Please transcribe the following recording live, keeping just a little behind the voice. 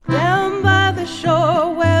the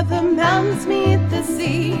shore where the mountains meet the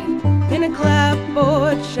sea, in a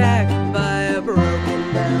clapboard shack by a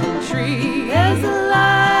broken down tree. There's a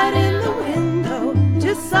light in the window,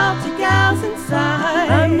 just salty gals inside.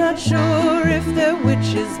 I'm not sure if they're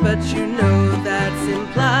witches, but you know that's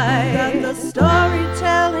implied. Got the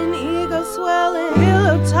storytelling, ego swelling,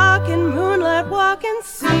 pillow talking, moonlight walking,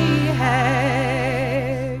 sea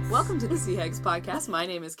hags. Welcome to the Sea Hags podcast. My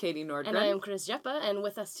name is Katie Nordgren. And I am Chris Jeppa, and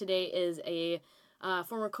with us today is a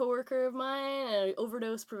former coworker of mine, an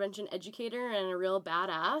overdose prevention educator, and a real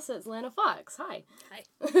badass. It's Lana Fox. Hi. Hi.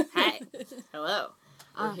 Hi. Hello.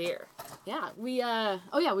 We're here. Yeah,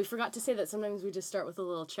 we forgot to say that sometimes we just start with a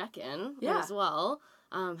little check-in as well.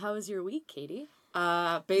 How was your week, Katie?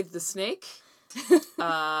 Bathed the snake.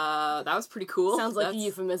 That was pretty cool. Sounds like a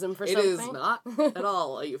euphemism for something. It is not at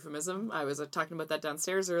all a euphemism. I was talking about that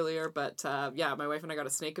downstairs earlier, but my wife and I got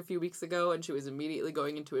a snake a few weeks ago, and she was immediately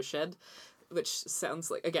going into a shed, which sounds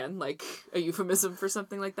like, again, like a euphemism for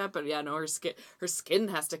something like that, but yeah, no, her skin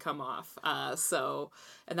has to come off,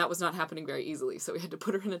 and that was not happening very easily, so we had to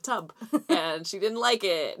put her in a tub, and she didn't like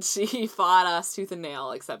it. She fought us tooth and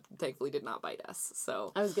nail, except thankfully did not bite us,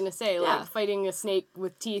 so. I was gonna say, like, fighting a snake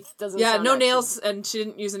with teeth doesn't sound no nails, and she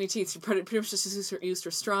didn't use any teeth. She pretty much just used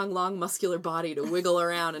her strong, long, muscular body to wiggle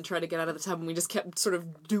around and try to get out of the tub, and we just kept sort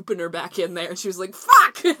of duping her back in there, and she was like,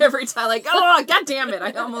 fuck, every time, like, oh, god damn it,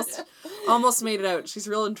 I almost made it out. She's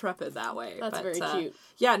real intrepid that way. That's very cute.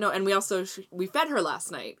 Yeah, no, and we also, we fed her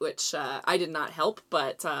last night, which I did not help,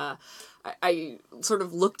 but I sort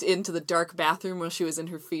of looked into the dark bathroom while she was in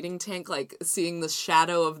her feeding tank, like seeing the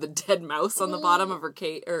shadow of the dead mouse on the bottom of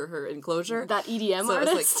her enclosure. That EDM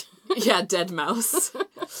artist? Like, yeah, dead mouse.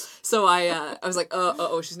 So I was like,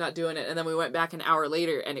 oh, she's not doing it. And then we went back an hour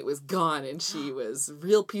later and it was gone and she was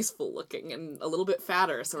real peaceful looking and a little bit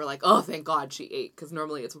fatter. So we're like, oh, thank God she ate, because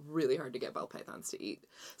normally it's really hard to get bell pythons to eat.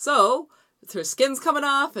 So her skin's coming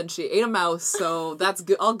off and she ate a mouse, so that's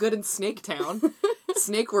good, all good in Snake Town.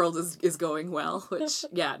 Snake World is going well, which,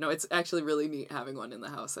 yeah, no, it's actually really neat having one in the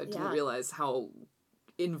house. I didn't realize how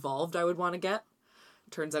involved I would want to get.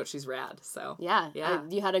 Turns out she's rad, so. Yeah.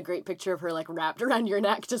 You had a great picture of her, like, wrapped around your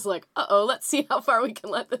neck, just like, uh-oh, let's see how far we can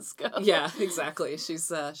let this go. Yeah, exactly.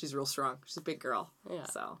 She's real strong. She's a big girl. Yeah.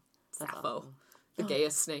 So, Sappho. Awesome. The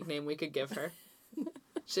gayest snake name we could give her.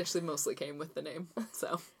 She actually mostly came with the name,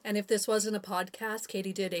 so. And if this wasn't a podcast,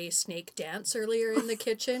 Katie did a snake dance earlier in the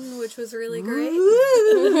kitchen, which was really great.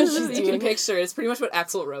 You can picture it's pretty much what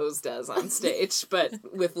Axl Rose does on stage, but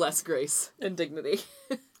with less grace and dignity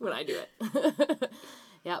when I do it.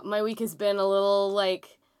 Yeah, my week has been a little,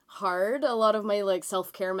 like, hard. A lot of my, like,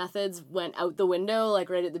 self-care methods went out the window, like,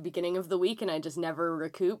 right at the beginning of the week, and I just never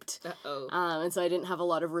recouped. Uh-oh. And so I didn't have a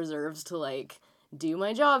lot of reserves to, like, do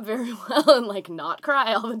my job very well and, like, not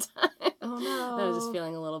cry all the time. Oh, no. I was just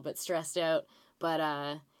feeling a little bit stressed out.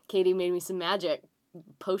 But Katie made me some magic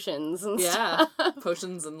potions and stuff. Yeah,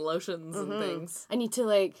 potions and lotions and things. I need to,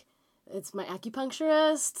 like, it's my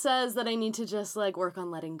acupuncturist says that I need to just, like, work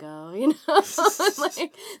on letting go, you know? Like,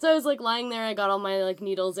 so I was, like, lying there, I got all my, like,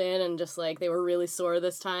 needles in, and just, like, they were really sore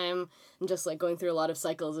this time, and just, like, going through a lot of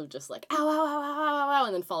cycles of just, like, ow, ow, ow, ow, ow, ow,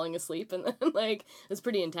 and then falling asleep, and then, like, it was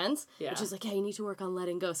pretty intense. Yeah. But she's like, yeah, you need to work on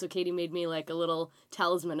letting go. So Katie made me, like, a little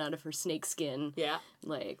talisman out of her snake skin. Yeah.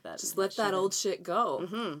 Like, that. Just let that old shit go.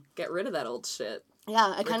 Mm-hmm. Get rid of that old shit.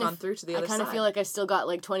 Yeah, I kind of feel like I still got,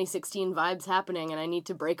 like, 2016 vibes happening, and I need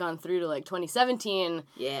to break on through to, like, 2017.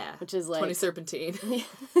 Yeah. Which is, like... 20 Serpentine.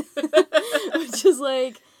 Which is,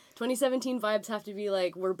 like, 2017 vibes have to be,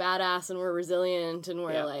 like, we're badass and we're resilient and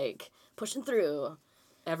we're, like, pushing through.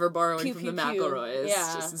 Ever borrowing pew, from pew, the McElroys.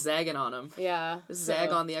 Yeah. Just zagging on them. Yeah. Just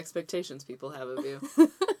zag on the expectations people have of you.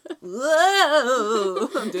 Whoa!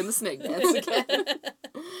 I'm doing the snake dance again.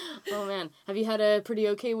 Oh, man. Have you had a pretty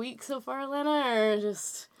okay week so far, Lena, or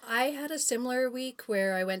just... I had a similar week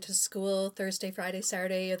where I went to school Thursday, Friday,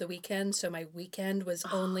 Saturday of the weekend, so my weekend was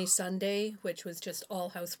only Sunday, which was just all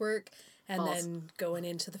housework. And then going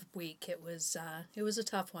into the week, it was a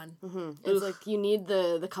tough one. Mm-hmm. It's like you need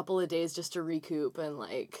the couple of days just to recoup and,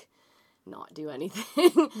 like, not do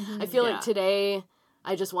anything. Mm-hmm. I feel like today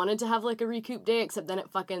I just wanted to have, like, a recoup day, except then it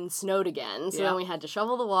fucking snowed again. So then we had to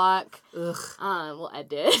shovel the walk. Ugh. Well, Ed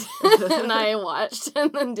did. And I watched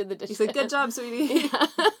and then did the dishes. You said, good job, sweetie. Yeah.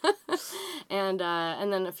 And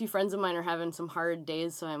then a few friends of mine are having some hard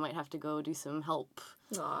days, so I might have to go do some help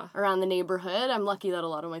around the neighborhood. I'm lucky that a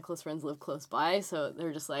lot of my close friends live close by, so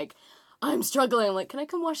they're just like, I'm struggling. I'm like, can I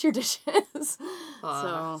come wash your dishes?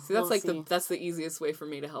 So see, that's the easiest way for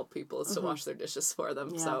me to help people is to wash their dishes for them.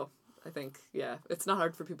 Yeah. So I think, it's not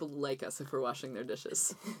hard for people to like us if we're washing their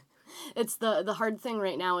dishes. It's the hard thing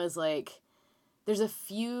right now is, like, there's a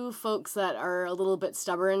few folks that are a little bit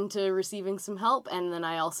stubborn to receiving some help, and then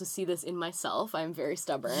I also see this in myself. I'm very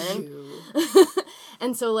stubborn.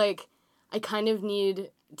 And so, like, I kind of need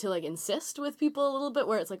to, like, insist with people a little bit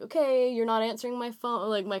where it's like, okay, you're not answering my phone,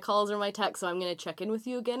 like, my calls or my texts, so I'm going to check in with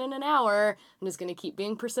you again in an hour. I'm just going to keep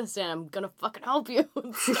being persistent. I'm going to fucking help you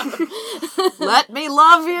and stuff. Let me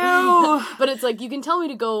love you! But it's like, you can tell me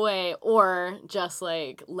to go away or just,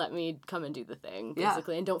 like, let me come and do the thing,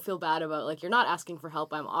 basically. And don't feel bad about, like, you're not asking for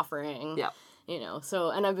help, I'm offering. Yeah. You know, so,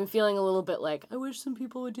 and I've been feeling a little bit like, I wish some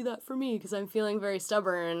people would do that for me, because I'm feeling very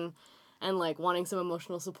stubborn and, like, wanting some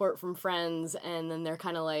emotional support from friends, and then they're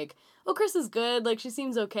kind of like, oh, Chris is good, like, she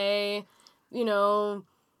seems okay, you know,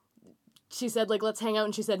 she said, like, let's hang out,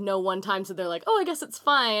 and she said no one time, so they're like, oh, I guess it's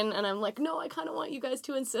fine, and I'm like, no, I kind of want you guys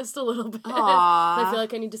to insist a little bit. I feel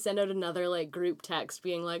like I need to send out another, like, group text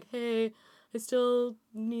being like, hey, I still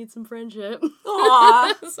need some friendship.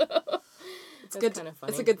 Aww. So, it's good. Kind of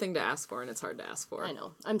funny. It's a good thing to ask for, and it's hard to ask for. I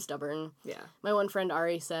know. I'm stubborn. Yeah. My one friend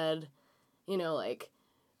Ari said, you know, like,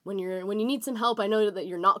 when you need some help, I know that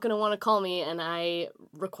you're not going to want to call me, and I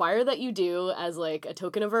require that you do as, like, a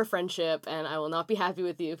token of our friendship, and I will not be happy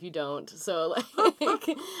with you if you don't. So, like,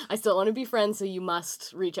 I still want to be friends, so you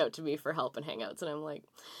must reach out to me for help and hangouts. And I'm like,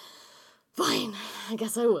 fine, I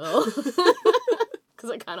guess I will. Because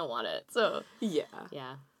I kind of want it. So, Yeah.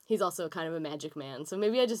 yeah. He's also kind of a magic man, so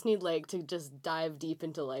maybe I just need, like, to just dive deep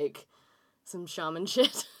into, like, some shaman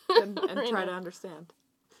shit. And Right try now. to understand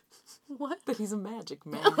What? that he's a magic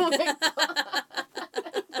man.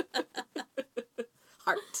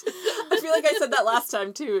 Heart. I feel like I said that last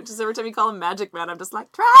time, too. Just every time you call him Magic Man, I'm just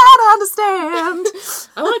like, try to understand.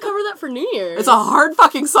 I want to cover that for New Year's. It's a hard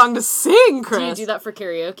fucking song to sing, Chris. Do you do that for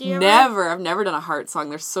karaoke ever? Never. I've never done a heart song.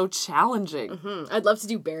 They're so challenging. I'd love to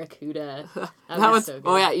do Barracuda. That was, so good.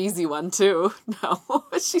 oh yeah, easy one, too. No,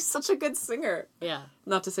 she's such a good singer. Yeah.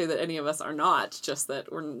 Not to say that any of us are not, just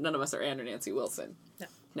that none of us are Andrew Nancy Wilson.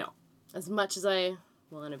 No. As much as I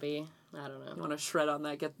want to be, I don't know. You want to shred on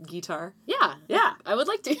that guitar? Yeah. Yeah. I would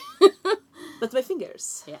like to. With my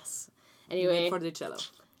fingers. Yes. Anyway, For the cello.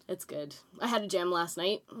 it's good. I had a jam last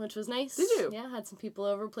night, which was nice. Did you? Yeah, had some people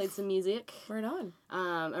over, played some music. Right on.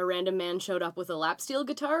 A random man showed up with a lap steel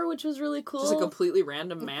guitar, which was really cool. Just a completely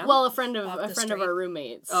random man? Well, a friend of street. our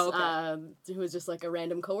roommates. Oh, okay. Who was just like a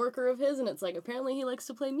random coworker of his, and it's like apparently he likes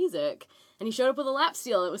to play music, and he showed up with a lap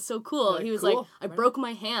steel. It was so cool. Really he was cool. like, I broke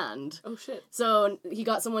my hand. Oh, shit. So he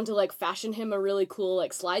got someone to like fashion him a really cool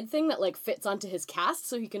like slide thing that like fits onto his cast,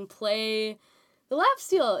 so he can play the lap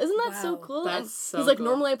steel. Isn't that so Wow. cool? That's And so he's like, cool.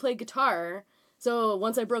 normally I play guitar. So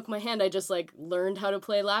once I broke my hand, I just like learned how to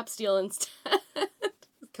play lap steel instead.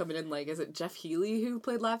 Coming in like, is it Jeff Healey who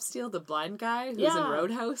played lap steel? The blind guy who's in Yeah.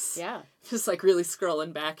 Roadhouse? Yeah. Just like really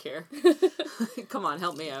scrolling back here. Come on,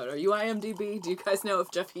 help me out. Are you IMDb? Do you guys know if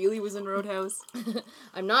Jeff Healey was in Roadhouse?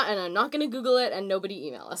 I'm not going to Google it, and nobody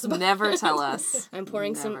email us about Never it. tell us. I'm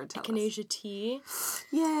pouring Never some tell us. echinacea tea.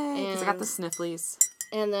 Yay, because I got And- the snifflies.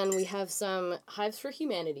 And then we have some Hives for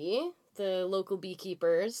Humanity, the local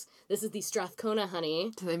beekeepers. This is the Strathcona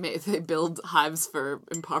honey. Do they build hives for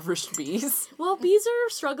impoverished bees? Well, bees are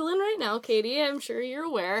struggling right now, Katie. I'm sure you're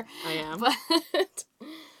aware. I am. But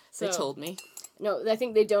They so, told me. No, I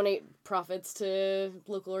think they donate profits to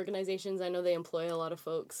local organizations. I know they employ a lot of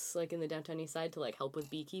folks like in the downtown east side to like help with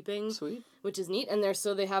beekeeping, Sweet. which is neat. And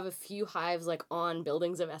they have a few hives like on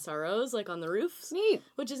buildings of SROs, like on the roofs, Neat.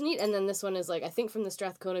 which is neat. And then this one is like I think from the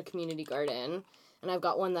Strathcona Community Garden, and I've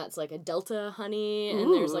got one that's like a Delta honey,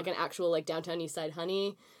 and there's Ooh. like an actual like downtown east side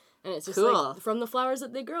honey. And it's just Cool. like from the flowers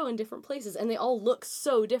that they grow in different places, and they all look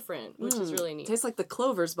so different, which is really neat. Tastes like the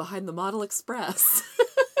clovers behind the Model Express.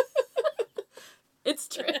 It's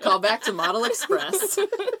true. Call back to Model Express.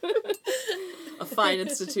 A fine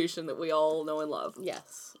institution that we all know and love.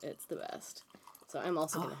 Yes, it's the best. So I'm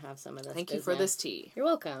also going to have some of this. Thank you for business. this tea. You're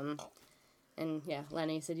welcome. And yeah,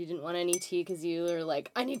 Lenny said you didn't want any tea because you were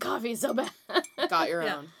like, I need coffee so bad. Got your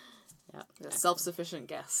Yeah. own. Yeah. A self-sufficient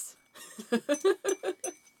guest.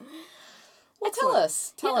 Well,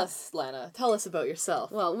 tell us, Lana. Tell us about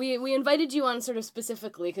yourself. Well, we invited you on sort of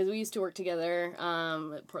specifically because we used to work together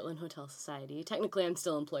at Portland Hotel Society. Technically, I'm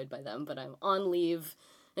still employed by them, but I'm on leave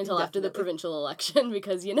until after the Indefinitely. provincial election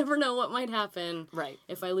because you never know what might happen. Right.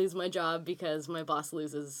 If I lose my job because my boss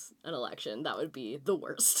loses an election, that would be the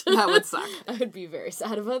worst. That would suck. I would be very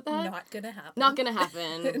sad about that. Not gonna happen. Not gonna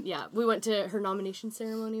happen. Yeah, we went to her nomination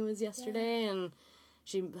ceremony was yesterday, and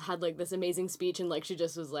she had like this amazing speech, and like she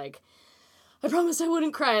just was like, I promised I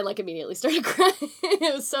wouldn't cry, and like immediately started crying.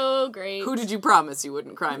 It was so great. Who did you promise you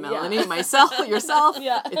wouldn't cry, Melanie? Myself? Yourself?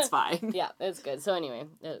 Yeah. It's fine. Yeah, it's good. So anyway,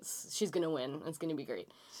 she's gonna win. It's gonna be great.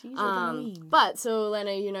 But so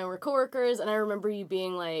Lena, you and I were coworkers, and I remember you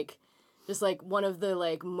being like, just like one of the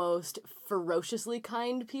like most ferociously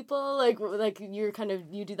kind people. Like you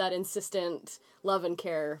do that insistent love and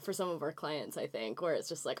care for some of our clients, I think, where it's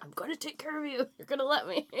just like, I'm going to take care of you. You're going to let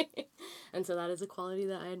me. And so that is a quality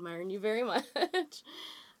that I admire in you very much.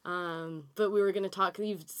 But we were going to talk,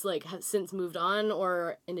 you've like have since moved on,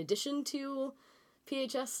 or in addition to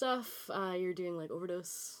PHS stuff, you're doing like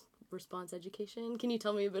overdose response education. Can you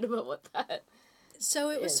tell me a bit about what that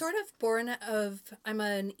So it was sort of born of, I'm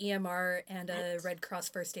an EMR and a Red Cross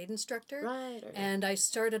first aid instructor. Right. And I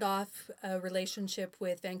started off a relationship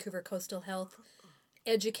with Vancouver Coastal Health,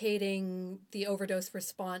 educating the overdose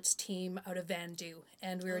response team out of Vandu.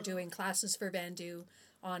 And we were doing classes for Vandu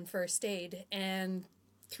on first aid. And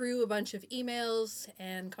through a bunch of emails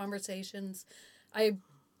and conversations, I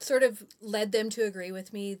sort of led them to agree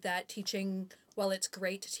with me that teaching, while it's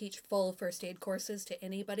great to teach full first aid courses to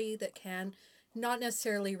anybody that can, not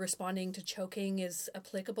necessarily responding to choking is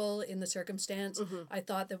applicable in the circumstance. Mm-hmm. I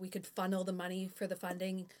thought that we could funnel the money for the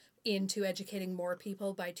funding into educating more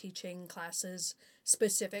people by teaching classes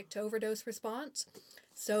specific to overdose response.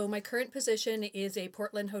 So my current position is a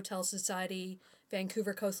Portland Hotel Society,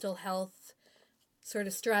 Vancouver Coastal Health, sort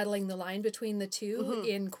of straddling the line between the two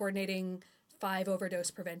in coordinating 5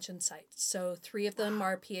 overdose prevention sites. So 3 of them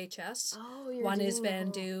are PHS. One is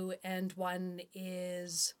Vandu, and one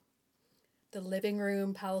is the Living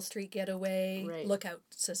Room, Powell Street Getaway, Lookout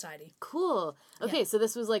Society. Cool. Okay, so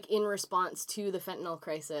this was like in response to the fentanyl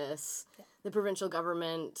crisis. Yeah. The provincial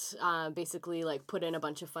government basically like put in a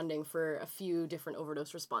bunch of funding for a few different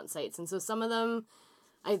overdose response sites. And so some of them,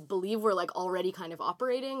 I believe, were like already kind of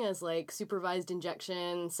operating as like supervised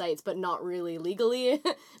injection sites, but not really legally.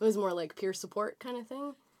 It was more like peer support kind of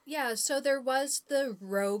thing. Yeah, so there was the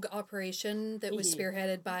rogue operation that was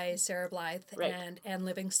spearheaded by Sarah Blythe and Ann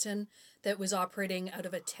Livingston that was operating out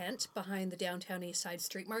of a tent behind the downtown East Side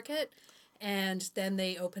Street Market. And then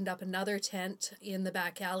they opened up another tent in the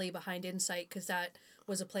back alley behind Insight because that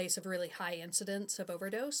was a place of really high incidence of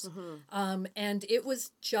overdose. And it was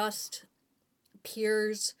just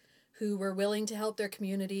peers who were willing to help their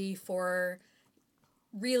community for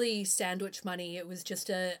really sandwich money. It was just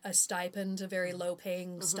a stipend, a very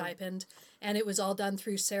low-paying stipend, and it was all done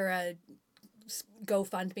through Sarah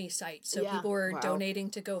GoFundMe site. So people were donating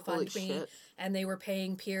to GoFundMe, and they were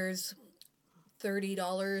paying peers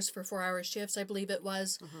 $30 for 4-hour shifts, I believe it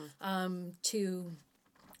was,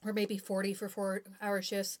 or maybe 40 for 4-hour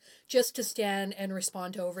shifts, just to stand and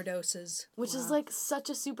respond to overdoses. Which is like such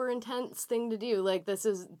a super intense thing to do. Like this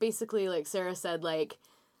is basically like Sarah said, like,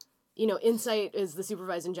 you know, Insight is the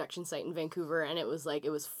supervised injection site in Vancouver, and it was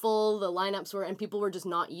full, the lineups were, and people were just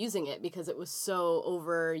not using it because it was so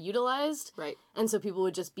overutilized. Right. And so people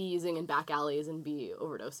would just be using in back alleys and be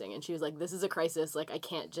overdosing. And she was like, this is a crisis, like, I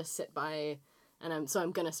can't just sit by, and I'm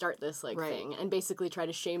going to start this, like, thing. And basically try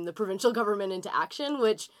to shame the provincial government into action,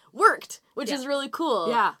 which worked, which is really cool.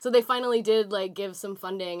 Yeah. So they finally did, like, give some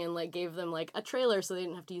funding and, like, gave them, like, a trailer so they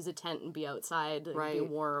didn't have to use a tent and be outside, like, be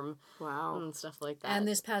warm. Wow. And stuff like that. And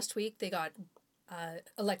this past week, they got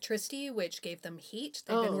electricity, which gave them heat.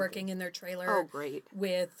 They've been working in their trailer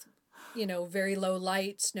with, you know, very low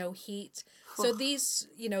lights, no heat. So these,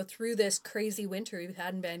 you know, through this crazy winter we've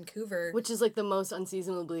had in Vancouver. Which is, like, the most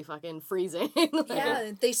unseasonably fucking freezing.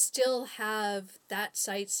 Yeah, they still have, that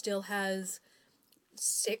site still has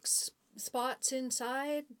 6 spots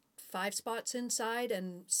inside, 5 spots inside,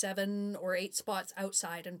 and 7 or 8 spots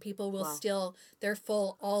outside. And people will still, they're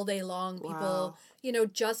full all day long. People, you know,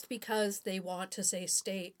 just because they want to say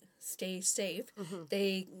stay safe,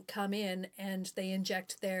 they come in and they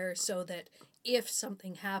inject there so that if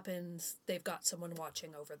something happens, they've got someone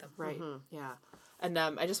watching over them. Right. Yeah. And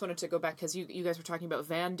I just wanted to go back because you guys were talking about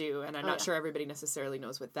Vandu, and I'm not sure everybody necessarily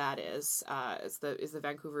knows what that is. Is the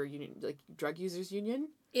Vancouver Union, like, Drug Users Union?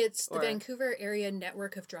 It's the Vancouver Area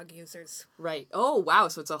Network of Drug Users. Right. Oh, wow.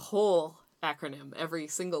 So it's a whole acronym, every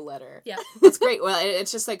single letter. Yeah. That's great. Well,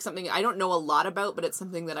 it's just like something I don't know a lot about, but it's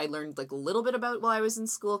something that I learned like a little bit about while I was in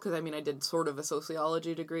school, because I mean I did sort of a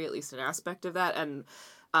sociology degree, at least an aspect of that, and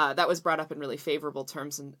that was brought up in really favorable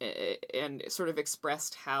terms and sort of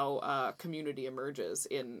expressed how community emerges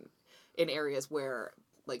in areas where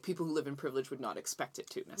like people who live in privilege would not expect it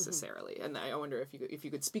to necessarily. And I wonder if you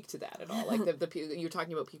could speak to that at all. Like you're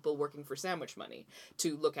talking about people working for sandwich money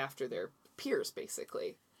to look after their peers,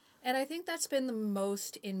 basically. And I think that's been the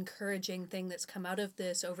most encouraging thing that's come out of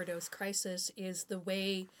this overdose crisis is the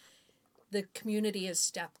way the community has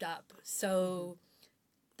stepped up. So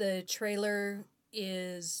the trailer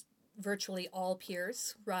is virtually all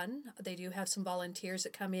peers run. They do have some volunteers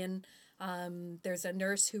that come in. There's a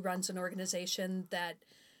nurse who runs an organization that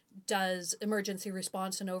does emergency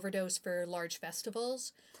response and overdose for large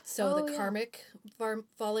festivals. So the Karmic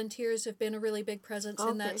volunteers have been a really big presence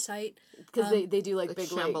in that site. Because they do like big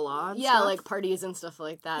Shambhala and yeah, stuff? like parties and stuff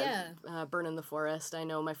like that. Yeah. Burn in the Forest. I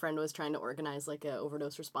know my friend was trying to organize like a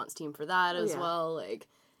overdose response team for that as well. Like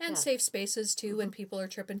And safe spaces too when people are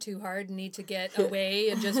tripping too hard and need to get away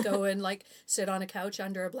and just go and like sit on a couch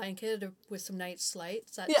under a blanket with some nice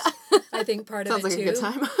lights. That's I think part of it Sounds too. like a good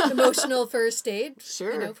time. Emotional first aid.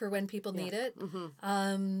 Sure. You know, for when people need it.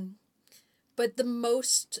 But the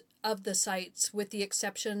most of the sites, with the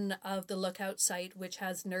exception of the Lookout site, which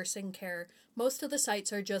has nursing care, most of the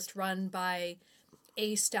sites are just run by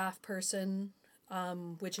a staff person,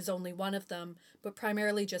 which is only one of them, but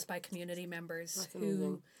primarily just by community members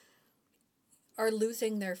who are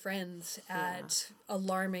losing their friends at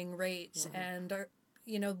alarming rates and are,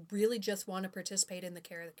 you know, really just want to participate in the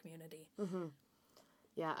care of the community.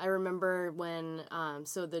 Yeah, I remember when,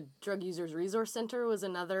 so the Drug Users Resource Center was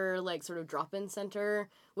another, like, sort of drop-in center,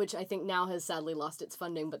 which I think now has sadly lost its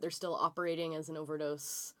funding, but they're still operating as an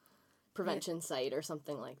overdose prevention site or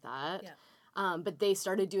something like that. Yeah. But they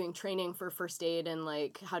started doing training for first aid and,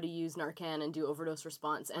 like, how to use Narcan and do overdose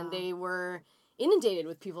response, and they were inundated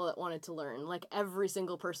with people that wanted to learn. Like, every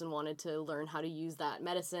single person wanted to learn how to use that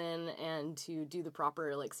medicine and to do the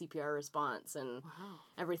proper, like, CPR response and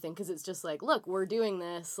everything. Because it's just like, look, we're doing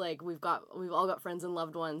this. Like, we've all got friends and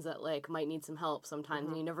loved ones that, like, might need some help sometimes,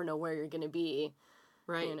 and you never know where you're going to be.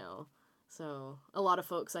 Right. You know? So, a lot of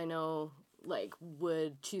folks I know, like,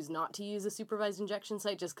 would choose not to use a supervised injection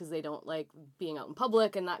site just because they don't like being out in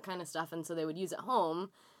public and that kind of stuff, and so they would use it home.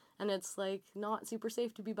 And it's, like, not super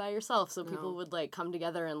safe to be by yourself, so people would, like, come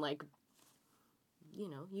together and, like, you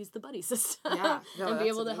know, use the buddy system. Yeah. No, and be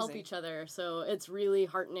that's able to help amazing. each other. So it's really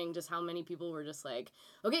heartening just how many people were just like,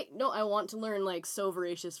 okay, no, I want to learn, like, so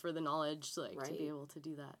voracious for the knowledge, like, to be able to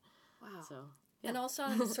do that. Wow. So, And also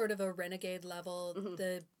on sort of a renegade level,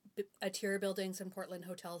 the Atira buildings and Portland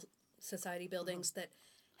Hotel Society buildings that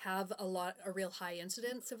have a real high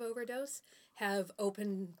incidence of overdose have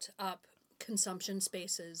opened up consumption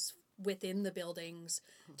spaces within the buildings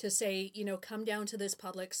to say, you know, come down to this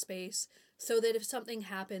public space so that if something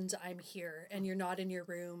happens, I'm here and you're not in your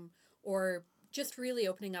room, or just really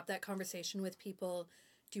opening up that conversation with people.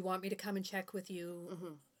 Do you want me to come and check with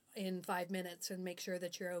you in 5 minutes and make sure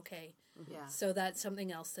that you're okay? Yeah. So that's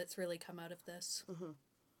something else that's really come out of this.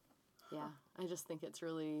 yeah, I just think it's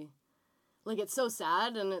really, like, it's so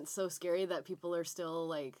sad and it's so scary that people are still,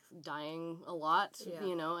 like, dying a lot,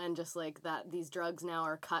 you know, and just, like, that these drugs now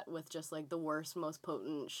are cut with just, like, the worst, most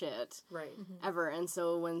potent shit Right. ever. And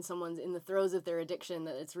so when someone's in the throes of their addiction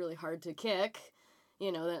that it's really hard to kick,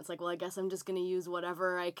 you know, then it's like, well, I guess I'm just going to use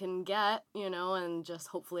whatever I can get, you know, and just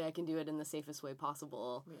hopefully I can do it in the safest way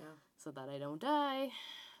possible so that I don't die,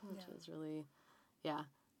 which is really,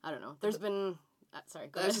 I don't know. There's been... sorry,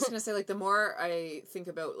 go I ahead. was just going to say, like, the more I think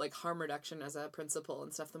about, like, harm reduction as a principle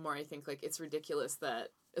and stuff, the more I think, like, it's ridiculous that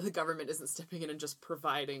the government isn't stepping in and just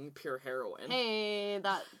providing pure heroin. Hey,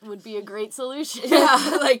 that would be a great solution.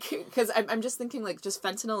 Yeah, like, because I'm just thinking, like, just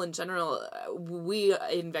fentanyl in general, we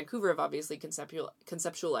in Vancouver have obviously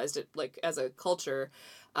conceptualized it, like, as a culture,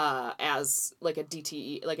 as, like, a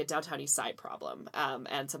DTE, like, a downtown east side problem,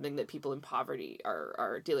 and something that people in poverty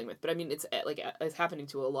are dealing with. But, I mean, it's, like, it's happening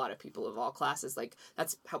to a lot of people of all classes. Like,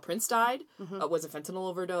 that's how Prince died, was a fentanyl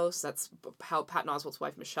overdose. That's how Patton Oswalt's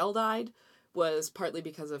wife, Michelle, died, was partly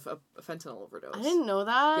because of a fentanyl overdose. I didn't know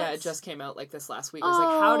that. Yeah, it just came out, like, this last week. It was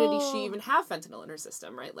like, how did she even have fentanyl in her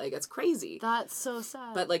system, right? Like, it's crazy. That's so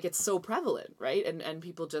sad. But, like, it's so prevalent, right? And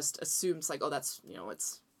people just assume, it's like, oh, that's, you know,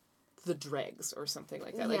 it's the dregs or something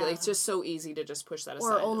like that. Like, it's just so easy to just push that aside.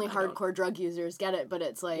 Or only hardcore drug users get it, but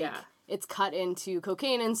it's like, it's cut into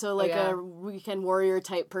cocaine, and so, like, a weekend warrior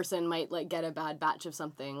type person might, like, get a bad batch of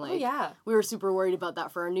something. Like, we were super worried about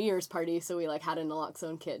that for our New Year's party, so we, like, had a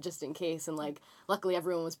naloxone kit just in case, and, like, luckily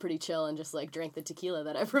everyone was pretty chill and just, like, drank the tequila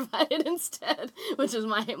that I provided instead, which is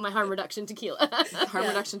my harm reduction tequila. Harm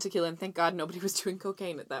reduction tequila, and thank God nobody was doing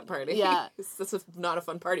cocaine at that party. Yeah. That's not a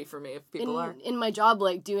fun party for me if people are. In my job,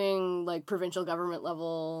 like, doing, like, provincial government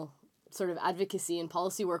level sort of advocacy and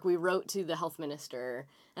policy work, we wrote to the health minister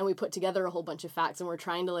and we put together a whole bunch of facts, and we're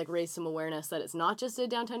trying to like raise some awareness that it's not just a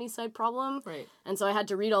downtown east side problem. Right. And so I had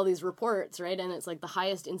to read all these reports, right? And it's like the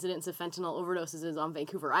highest incidence of fentanyl overdoses is on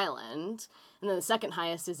Vancouver Island. And then the second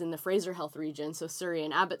highest is in the Fraser Health region, so Surrey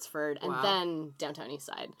and Abbotsford, and Wow. then downtown east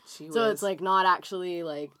side. Gee So whiz. it's like not actually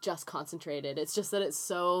like just concentrated. It's just that it's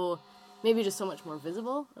so, maybe just so much more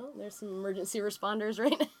visible. Oh, there's some emergency responders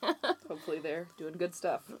right now. Hopefully they're doing good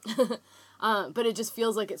stuff. But it just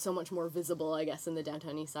feels like it's so much more visible, I guess, in the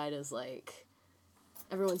downtown east side, is like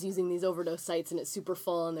everyone's using these overdose sites and it's super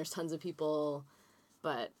full and there's tons of people.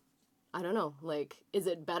 But I don't know, like, is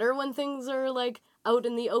it better when things are like out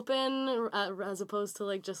in the open as opposed to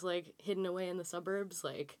like just like hidden away in the suburbs?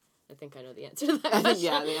 Like, I think I know the answer to that I question. think,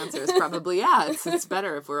 yeah, the answer is probably yeah. It's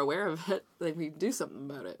better if we're aware of it. Like, we do something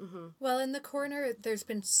about it. Well, in the corner, there's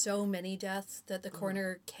been so many deaths that the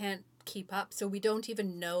corner can't keep up. So we don't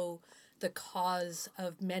even know the cause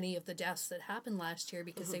of many of the deaths that happened last year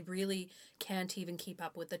because they really can't even keep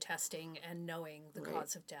up with the testing and knowing the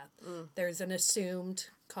cause of death. There's an assumed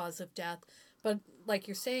cause of death. But like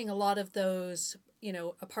you're saying, a lot of those,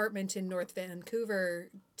 apartment in North Vancouver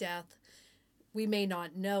death, we may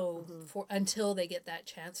not know for until they get that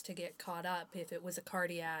chance to get caught up. If it was a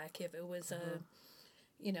cardiac, if it was a,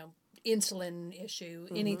 insulin issue,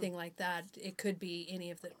 anything like that, it could be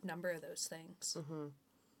any of the number of those things.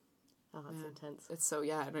 Oh, that's intense. It's so,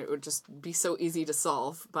 yeah, and it would just be so easy to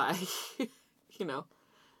solve by,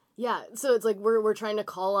 Yeah, so it's like we're trying to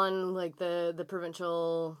call on like the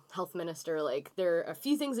provincial health minister. Like, there are a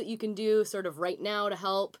few things that you can do sort of right now to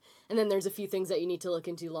help, and then there's a few things that you need to look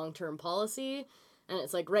into long-term policy. And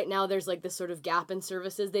it's like right now there's like this sort of gap in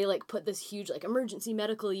services. They like put this huge like emergency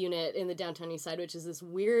medical unit in the downtown east side, which is this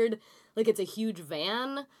weird, like, it's a huge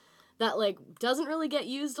van that like doesn't really get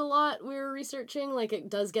used a lot. We were researching, like, it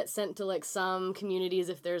does get sent to like some communities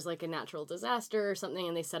if there's like a natural disaster or something,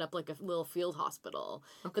 and they set up like a little field hospital.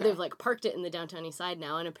 Okay. But they've like parked it in the downtown east side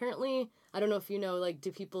now, and apparently, I don't know if you know, like,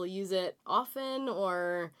 do people use it often,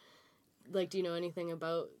 or like, do you know anything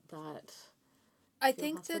about that? I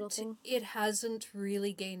think hospital that thing? it hasn't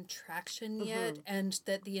really gained traction yet, and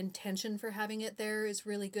that the intention for having it there is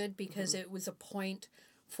really good because it was a point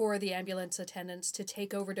for the ambulance attendants to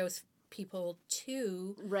take overdose people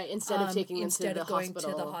to, Right, instead of taking them instead to the of going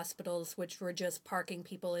hospital. to the hospitals, which were just parking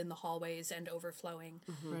people in the hallways and overflowing.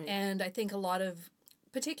 Right. And I think a lot of,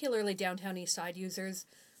 particularly downtown east side users,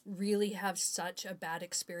 really have such a bad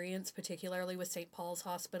experience, particularly with St. Paul's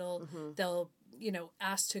Hospital. They'll,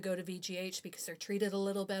 ask to go to VGH because they're treated a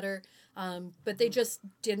little better, but they just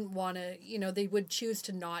didn't want to, they would choose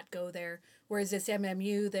to not go there. Whereas this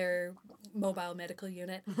MMU, their mobile medical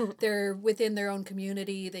unit, they're within their own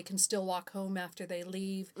community. They can still walk home after they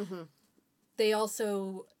leave. They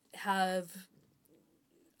also have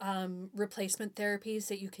replacement therapies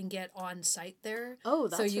that you can get on site there. Oh,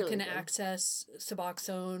 that's so you really can good. access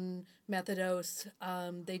Suboxone, Methadose.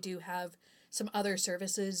 They do have some other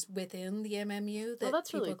services within the MMU that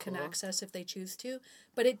that's people really can cool. access if they choose to.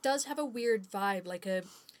 But it does have a weird vibe, like a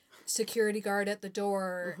security guard at the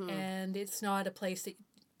door, and it's not a place that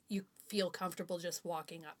you feel comfortable just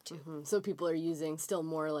walking up to. So people are using still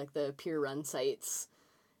more like the peer-run sites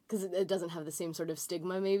because it doesn't have the same sort of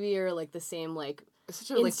stigma, maybe, or like the same like It's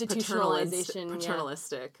such a, like, institutionalization, yeah.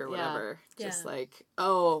 paternalistic or whatever. Just Yeah. like,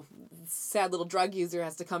 oh, sad little drug user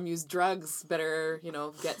has to come use drugs. Better,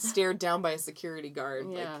 get stared down by a security guard.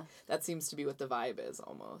 Yeah. Like, that seems to be what the vibe is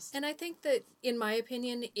almost. And I think that, in my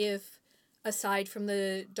opinion, if, aside from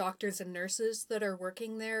the doctors and nurses that are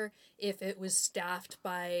working there, if it was staffed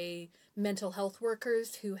by mental health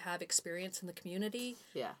workers who have experience in the community,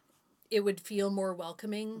 Yeah. it would feel more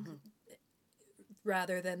welcoming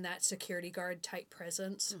rather than that security guard type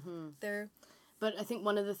presence there. But I think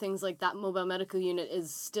one of the things, like, that mobile medical unit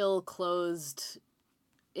is still closed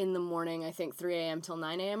in the morning, I think 3 a.m. till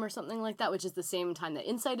 9 a.m. or something like that, which is the same time that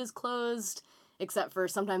Inside is closed, except for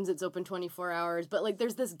sometimes it's open 24 hours. But, like,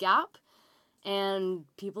 there's this gap, and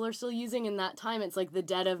people are still using in that time. It's, like, the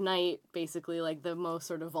dead of night, basically, like, the most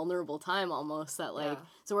sort of vulnerable time almost that, like, Yeah.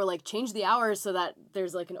 so we're, like, change the hours so that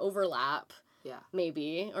there's, like, an overlap, Yeah.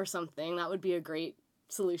 maybe, or something. That would be a great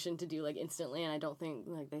solution to do, like, instantly, and I don't think,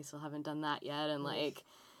 like, they still haven't done that yet, and like,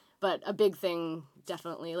 but a big thing,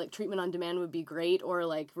 definitely, like, treatment on demand would be great, or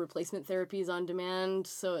like replacement therapies on demand.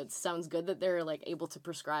 So it sounds good that they're like able to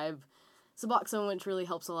prescribe Suboxone, which really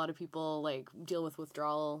helps a lot of people like deal with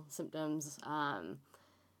withdrawal symptoms.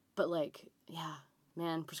 But like, yeah,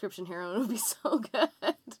 man, prescription heroin would be so good.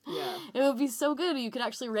 Yeah. It would be so good. You could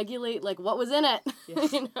actually regulate like what was in it.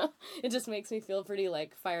 Yeah. It just makes me feel pretty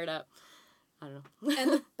like fired up. I don't know.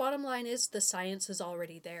 And the bottom line is the science is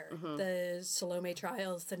already there. The Salome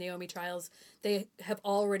trials, the Naomi trials, they have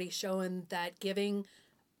already shown that giving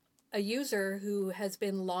a user who has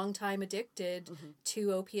been long time addicted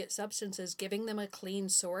to opiate substances, giving them a clean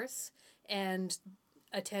source and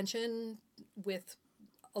attention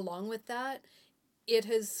along with that, it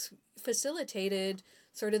has facilitated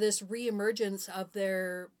sort of this reemergence of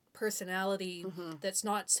their personality that's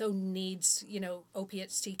not so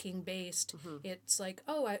opiate seeking based. It's like,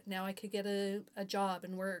 now I could get a job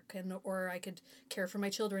and work, or I could care for my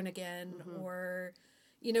children again, or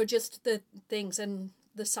just the things, and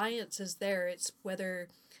the science is there. It's whether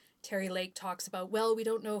Terry Lake talks about, well, we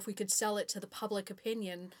don't know if we could sell it to the public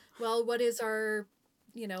opinion. Well, what is our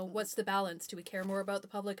what's the balance? Do we care more about the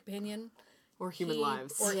public opinion Or human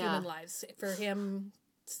lives. or human lives? For him,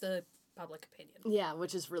 it's the public opinion. Yeah,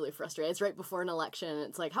 which is really frustrating. It's right before an election.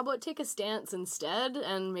 It's like, how about take a stance instead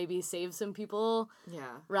and maybe save some people?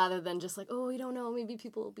 Yeah. Rather than just like, oh, we don't know, maybe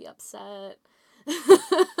people will be upset.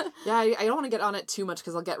 Yeah, I don't want to get on it too much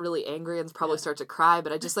because I'll get really angry and probably start to cry,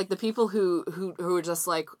 but I just like the people who are just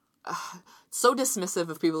like so dismissive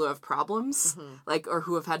of people who have problems, like, or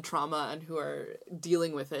who have had trauma and who are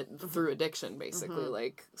dealing with it through addiction, basically,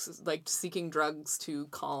 like seeking drugs to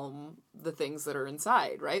calm the things that are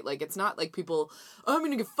inside, right? Like, it's not like people, I'm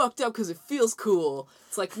gonna get fucked up because it feels cool.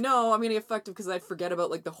 It's like, no, I'm gonna get fucked up because I forget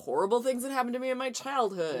about, like, the horrible things that happened to me in my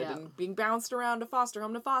childhood and being bounced around to foster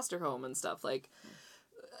home and stuff, like,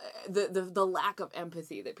 the lack of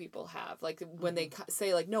empathy that people have, like when they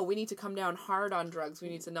say like, no, we need to come down hard on drugs, we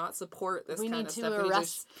need to not support this kind of stuff, we need to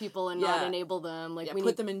arrest people and not enable them, like we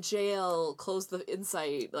put them in jail, close the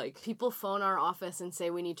insight, like people phone our office and say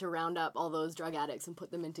we need to round up all those drug addicts and put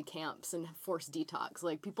them into camps and force detox.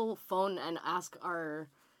 Like people phone and ask our,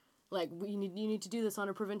 like, you need to do this on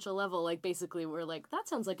a provincial level. Like, basically, we're like, that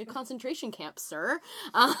sounds like a concentration camp, sir.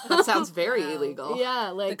 That sounds very illegal.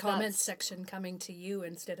 Yeah, like the comments section coming to you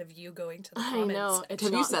instead of you going to the comments. I know.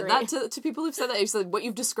 Have you said that to people who've said that? You said what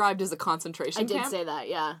you've described as a concentration camp? I did say that,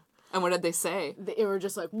 yeah. And what did they say? They were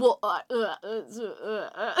just like, well, like,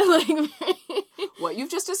 what you've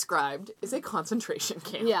just described is a concentration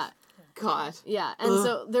camp. Yeah. God. Yeah, and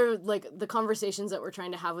so they're like, the conversations that we're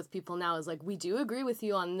trying to have with people now is like, we do agree with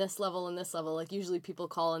you on this level and this level. Like, usually people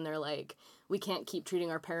call and they're like, we can't keep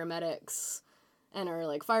treating our paramedics and our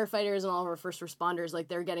like firefighters and all of our first responders, like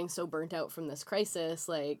they're getting so burnt out from this crisis,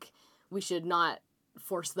 like we should not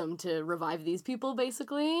force them to revive these people,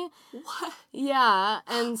 basically. What? Yeah,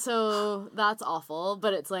 and so that's awful,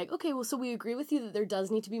 but it's like, okay, well, so we agree with you that there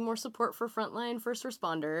does need to be more support for frontline first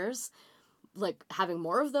responders. Like, having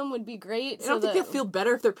more of them would be great. I don't think they'll feel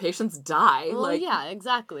better if their patients die. Well, like, yeah,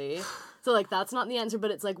 exactly. So, like, that's not the answer,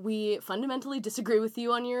 but it's like, we fundamentally disagree with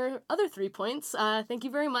you on your other 3 points. Thank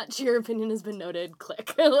you very much. Your opinion has been noted.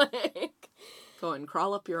 Click. Like, go and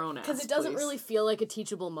crawl up your own ass, because it doesn't please. really feel like a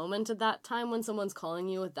teachable moment at that time when someone's calling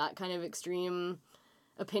you with that kind of extreme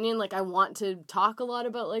opinion. Like, I want to talk a lot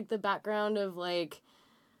about, like, the background of, like,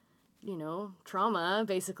 you know, trauma,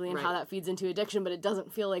 basically, and how that feeds into addiction, but it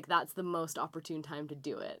doesn't feel like that's the most opportune time to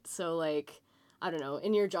do it. So, like, I don't know,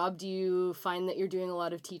 in your job, do you find that you're doing a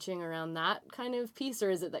lot of teaching around that kind of piece, or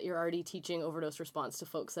is it that you're already teaching overdose response to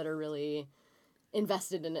folks that are really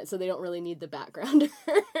invested in it, so they don't really need the backgrounder?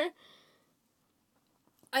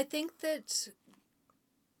 I think that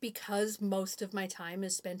because most of my time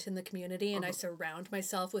is spent in the community and I surround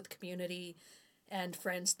myself with community and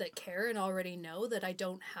friends that care and already know, that I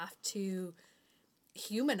don't have to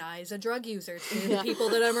humanize a drug user to the people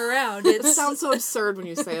that I'm around. It sounds so absurd when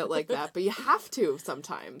you say it like that, but you have to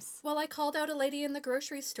sometimes. Well, I called out a lady in the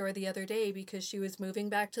grocery store the other day because she was moving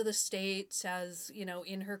back to the States, as, you know,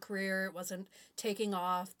 in her career it wasn't taking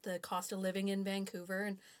off, the cost of living in Vancouver,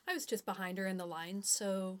 and I was just behind her in the line,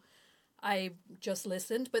 so I just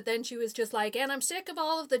listened. But then she was just like, and I'm sick of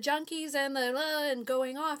all of the junkies and the and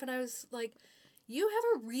going off, and I was like, you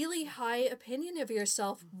have a really high opinion of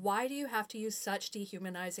yourself. Why do you have to use such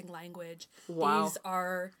dehumanizing language? Wow. These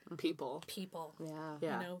are People. Yeah.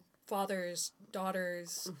 Yeah. You know, fathers,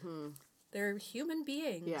 daughters. They're human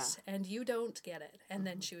beings. Yeah. And you don't get it. And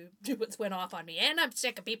then she went off on me. And I'm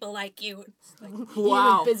sick of people like you. It's like,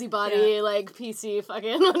 Wow. You busybody, like, PC,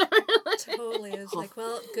 fucking whatever. totally. It's like,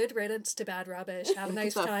 well, good riddance to bad rubbish. Have a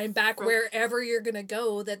nice time back wherever you're going to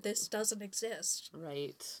go that this doesn't exist.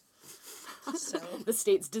 Right. So The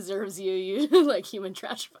States deserves you, you like human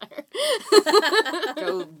trash fire.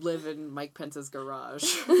 Go live in Mike Pence's garage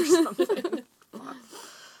or something.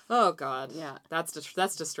 Oh, God. Yeah. That's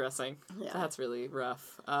distressing. Yeah. That's really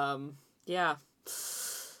rough. Yeah. Yeah.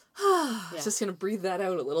 Just gonna breathe that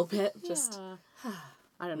out a little bit. Just, Yeah.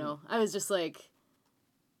 I don't know. I was just like,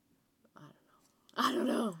 I don't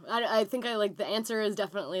know. I think like the answer is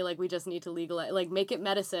definitely like we just need to legalize, like make it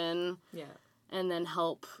medicine. Yeah. And then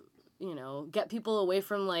help, get people away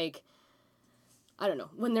from like, I don't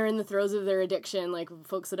know, when they're in the throes of their addiction, like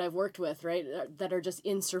folks that I've worked with, right, that are just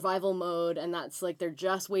in survival mode, and that's like they're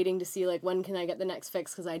just waiting to see like when can I get the next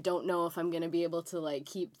fix because I don't know if I'm going to be able to like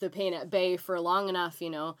keep the pain at bay for long enough,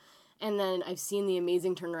 And then I've seen the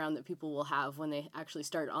amazing turnaround that people will have when they actually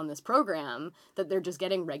start on this program, that they're just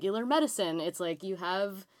getting regular medicine. It's like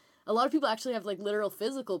a lot of people actually have like literal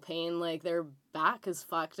physical pain, like their back is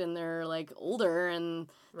fucked and they're like older and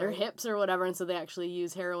their hips or whatever, and so they actually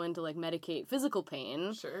use heroin to like medicate physical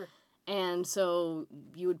pain. Sure. And so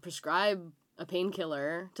you would prescribe a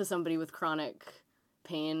painkiller to somebody with chronic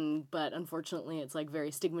pain, but unfortunately it's like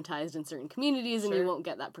very stigmatized in certain communities and you won't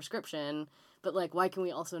get that prescription. But like, why can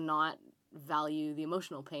we also not value the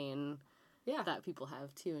emotional pain that people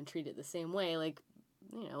have too and treat it the same way? Like,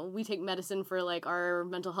 we take medicine for like our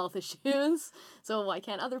mental health issues, so why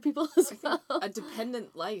can't other people as well? A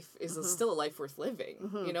dependent life is still a life worth living,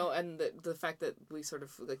 and the fact that we sort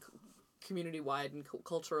of like community-wide and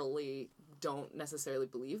culturally don't necessarily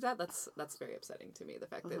believe that's very upsetting to me. The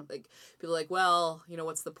fact that like people are like, well,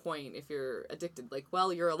 what's the point if you're addicted? Like,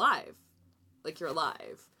 well, you're alive. Like, you're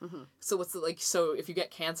alive. So what's so if you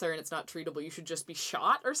get cancer and it's not treatable, you should just be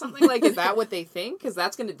shot or something? Like, is that what they think? Because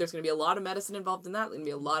there's going to be a lot of medicine involved in that. There's going to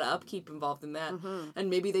be a lot of upkeep involved in that.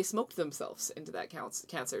 And maybe they smoked themselves into that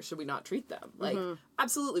cancer. Should we not treat them? Like,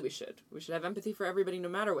 absolutely we should. We should have empathy for everybody no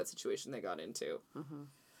matter what situation they got into.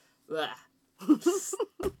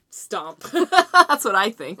 Stomp. That's what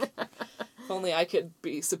I think. If only I could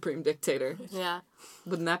be supreme dictator. Yeah.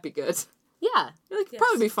 Wouldn't that be good? Yeah.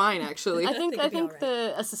 Probably be fine, actually. I think right.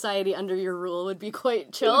 a society under your rule would be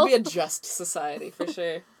quite chill. It would be a just society, for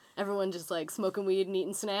sure. Everyone just, like, smoking weed and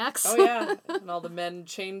eating snacks. Oh, yeah. And all the men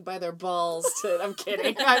chained by their balls to... I'm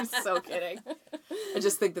kidding. I'm so kidding. I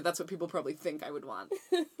just think that's what people probably think I would want.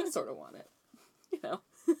 I sort of want it.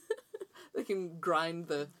 They can grind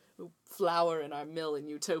the flour in our mill in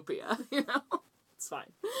Utopia, It's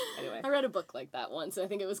fine. Anyway. I read a book like that once. I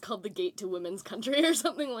think it was called The Gate to Women's Country or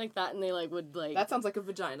something like that, and they, like, would, like... That sounds like a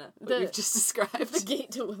vagina, what you've just described. The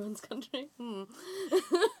Gate to Women's Country.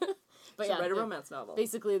 But so write a romance novel.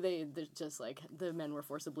 Basically, they're just, like, the men were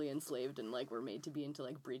forcibly enslaved and, like, were made to be into,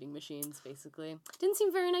 like, breeding machines, basically. Didn't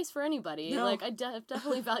seem very nice for anybody. No. Like, I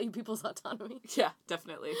definitely value people's autonomy. Yeah,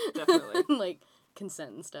 definitely. Definitely. Like,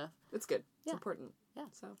 consent and stuff. It's good. It's important. Yeah.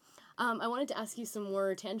 So... I wanted to ask you some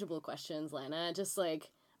more tangible questions, Lana, just, like,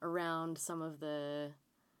 around some of the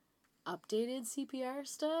updated CPR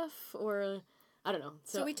stuff, or, I don't know.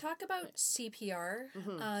 So we talk about CPR,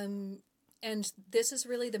 and this is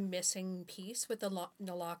really the missing piece with the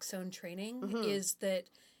naloxone training, is that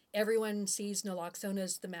everyone sees naloxone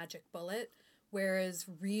as the magic bullet, whereas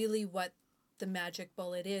really what the magic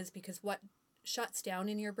bullet is, because what shuts down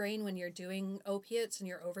in your brain when you're doing opiates and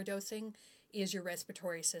you're overdosing is your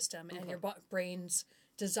respiratory system and your brain's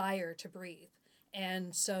desire to breathe.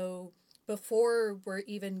 And so before we're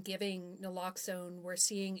even giving naloxone, we're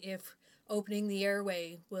seeing if opening the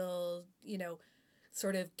airway will,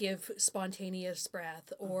 sort of give spontaneous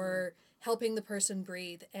breath or helping the person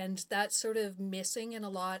breathe. And that's sort of missing in a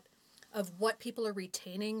lot of what people are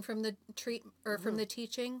retaining from the from the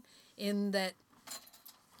teaching, in that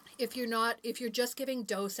if you're just giving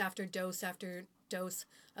dose after dose after dose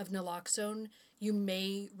of naloxone, you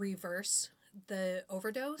may reverse the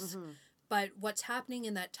overdose. But what's happening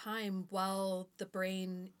in that time while the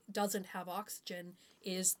brain doesn't have oxygen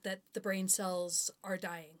is that the brain cells are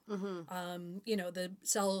dying. The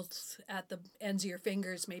cells at the ends of your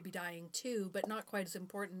fingers may be dying too, but not quite as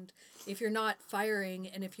important. If you're not firing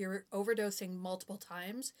and if you're overdosing multiple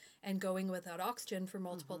times and going without oxygen for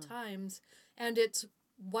multiple times, and it's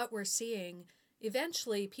what we're seeing,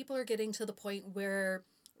 eventually people are getting to the point where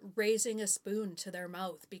raising a spoon to their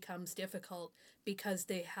mouth becomes difficult because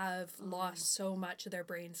they have lost so much of their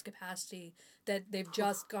brain's capacity that they've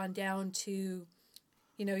just gone down to,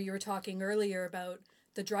 you were talking earlier about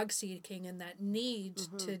the drug seeking and that need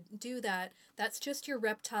to do that. That's just your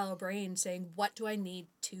reptile brain saying, what do I need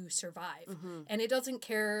to survive? And it doesn't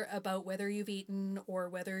care about whether you've eaten or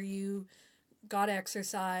whether you got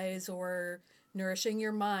exercise or nourishing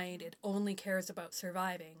your mind. It only cares about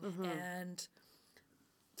surviving. And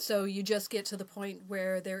so you just get to the point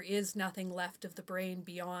where there is nothing left of the brain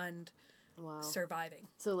beyond surviving.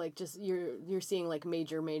 So like just you're seeing like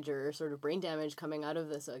major sort of brain damage coming out of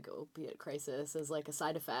this like opiate crisis as like a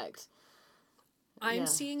side effect. I'm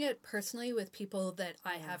seeing it personally with people that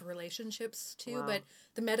I have relationships to, Wow. but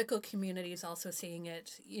the medical community is also seeing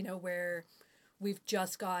it, where we've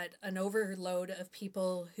just got an overload of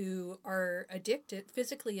people who are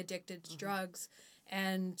physically addicted to drugs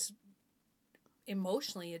and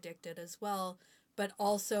emotionally addicted as well, but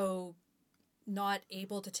also not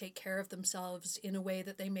able to take care of themselves in a way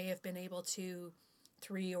that they may have been able to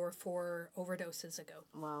 3 or 4 overdoses ago.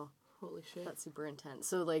 Wow. Holy shit. That's super intense.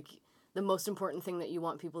 So, like, the most important thing that you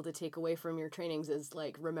want people to take away from your trainings is,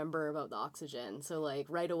 like, remember about the oxygen. So, like,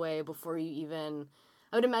 right away before you even...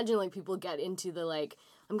 I would imagine, like, people get into the, like,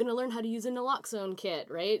 I'm going to learn how to use a naloxone kit,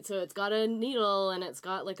 right? So it's got a needle and it's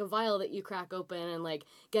got, like, a vial that you crack open and, like,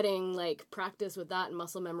 getting, like, practice with that and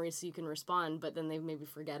muscle memory so you can respond. But then they maybe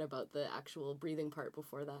forget about the actual breathing part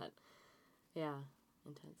before that. Yeah.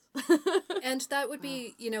 Intense. And that would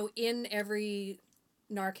be, in every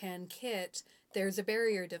Narcan kit, there's a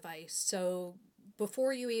barrier device. So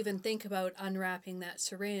before you even think about unwrapping that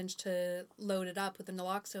syringe to load it up with the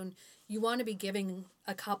naloxone, you want to be giving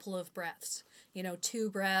a couple of breaths. 2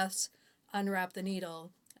 breaths, unwrap the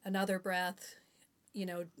needle. Another breath,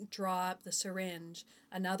 draw up the syringe.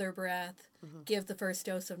 Another breath, give the first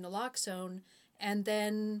dose of naloxone. And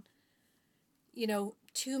then,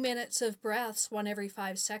 2 minutes of breaths, 1 every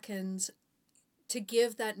 5 seconds, to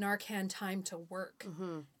give that Narcan time to work.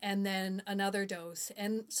 And then another dose.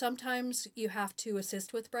 And sometimes you have to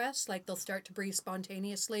assist with breaths, like they'll start to breathe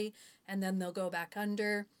spontaneously and then they'll go back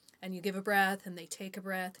under and you give a breath and they take a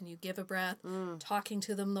breath and you give a breath, talking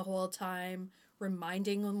to them the whole time,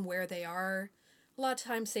 reminding them where they are. A lot of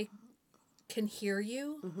times they can hear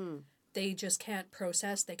you. They just can't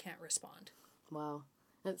process, they can't respond. Wow.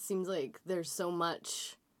 It seems like there's so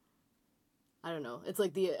much... I don't know. It's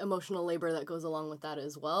like the emotional labor that goes along with that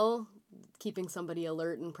as well. Keeping somebody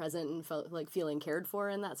alert and present and feeling cared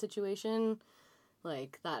for in that situation.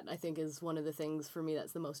 Like, that, I think, is one of the things for me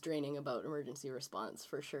that's the most draining about emergency response,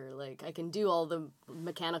 for sure. Like, I can do all the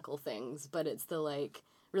mechanical things, but it's the, like,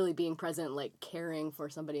 really being present, like, caring for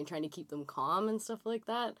somebody and trying to keep them calm and stuff like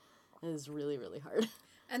that is really, really hard.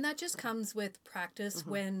 And that just comes with practice.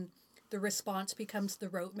 When the response becomes the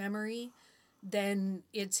rote memory, then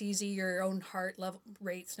it's easy. Your own heart level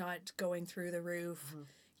rate's not going through the roof.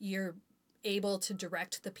 You're able to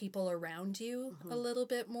direct the people around you a little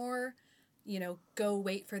bit more. Go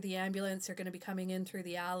wait for the ambulance. They're going to be coming in through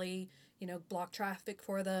the alley. Block traffic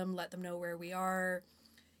for them. Let them know where we are.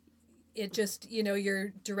 It just, you're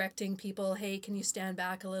directing people, hey, can you stand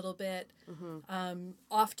back a little bit?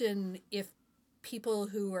 Often, if people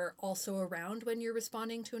who are also around when you're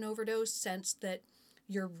responding to an overdose sense that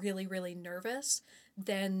you're really, really nervous,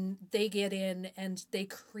 then they get in and they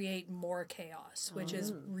create more chaos, which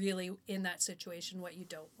is really, in that situation, what you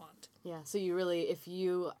don't want. Yeah, so you really, if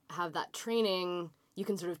you have that training, you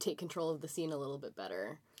can sort of take control of the scene a little bit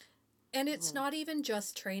better. And it's not even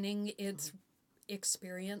just training, it's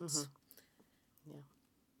experience.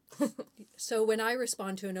 Yeah. So when I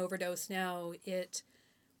respond to an overdose now,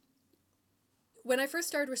 when I first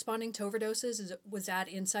started responding to overdoses, was at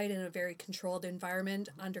Insight in a very controlled environment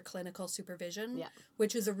under clinical supervision,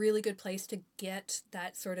 which is a really good place to get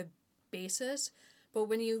that sort of basis. But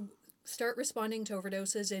when you start responding to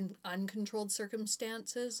overdoses in uncontrolled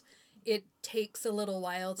circumstances, it takes a little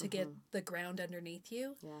while to get the ground underneath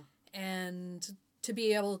you. And to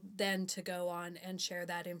be able then to go on and share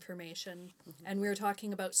that information. And we were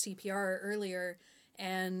talking about CPR earlier,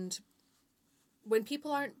 and when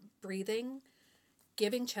people aren't breathing,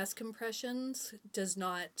 giving chest compressions does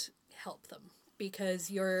not help them because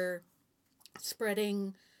you're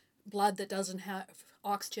spreading blood that doesn't have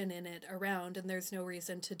oxygen in it around, and there's no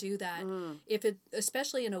reason to do that.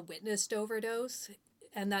 Especially in a witnessed overdose,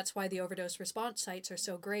 and that's why the overdose response sites are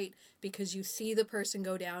so great, because you see the person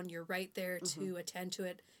go down, you're right there to attend to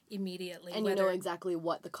it immediately. And you know exactly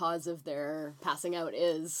what the cause of their passing out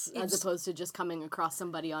is, as opposed to just coming across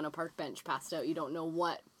somebody on a park bench passed out. You don't know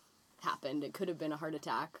what happened. It could have been a heart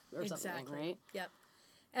attack or something, right? Yep.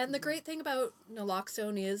 And the great thing about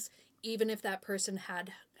naloxone is, even if that person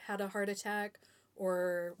had a heart attack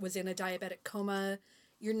or was in a diabetic coma,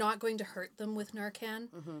 you're not going to hurt them with Narcan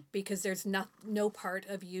because there's no part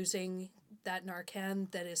of using that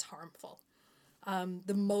Narcan that is harmful.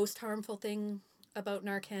 The most harmful thing about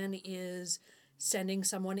Narcan is sending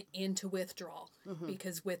someone into withdrawal,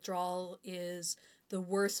 because withdrawal is the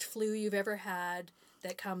worst flu you've ever had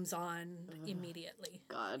that comes on immediately.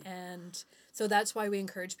 God. And so that's why we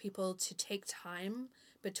encourage people to take time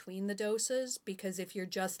between the doses, because if you're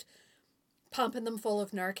just pumping them full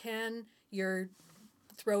of Narcan, you're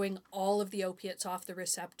throwing all of the opiates off the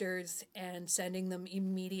receptors and sending them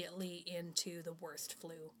immediately into the worst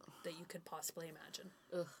flu that you could possibly imagine.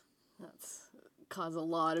 Ugh. That's cause a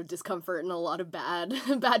lot of discomfort and a lot of bad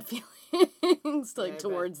feelings like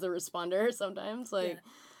towards the responder sometimes. Like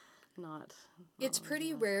not It's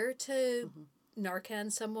pretty rare to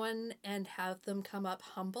Narcan someone and have them come up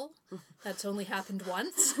humble. That's only happened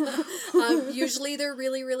once. Usually they're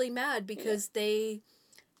really, really mad because they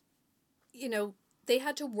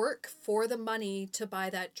had to work for the money to buy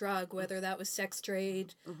that drug, whether that was sex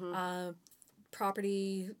trade,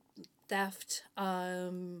 property theft,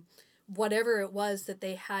 whatever it was that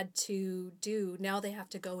they had to do. Now they have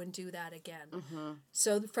to go and do that again.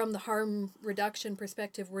 So from the harm reduction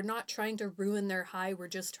perspective, we're not trying to ruin their high, we're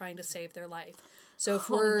just trying to save their life. So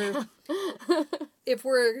if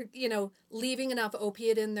we're leaving enough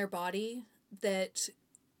opiate in their body that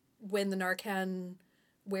when the Narcan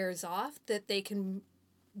wears off, that they can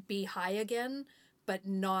be high again, but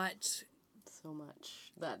not so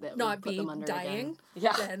much that not put be them under dying,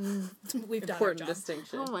 again. then we've done Important our job.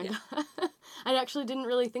 distinction. Oh my god. I actually didn't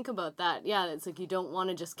really think about that. Yeah, it's like you don't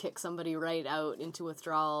want to just kick somebody right out into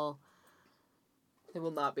withdrawal. They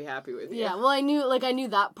will not be happy with you. Yeah, well, I knew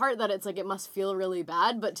that part, that it's like it must feel really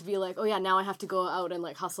bad, but to be like, oh yeah, now I have to go out and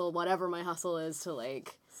like hustle whatever my hustle is to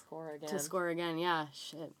like score again. Yeah,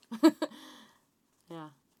 shit. Yeah.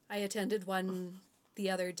 I attended one the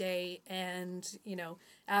other day, and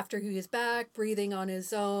after he was back breathing on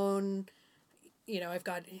his own, I've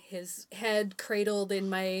got his head cradled in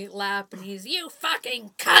my lap, and he's, "You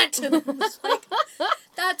fucking cunt!" And I was like,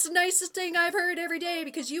 that's the nicest thing I've heard every day,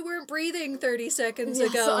 because you weren't breathing 30 seconds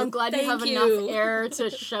ago. So I'm glad you have enough air to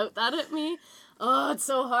shout that at me. Oh, it's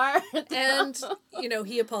so hard. And,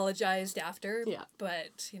 he apologized after. Yeah.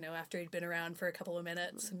 But, after he'd been around for a couple of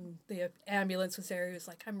minutes and the ambulance was there, he was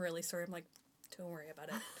like, "I'm really sorry." I'm like, "Don't worry about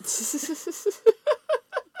it."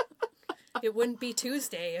 It wouldn't be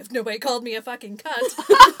Tuesday if nobody called me a fucking cunt.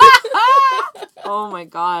 Oh my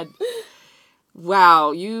god.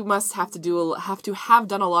 Wow, you must have to have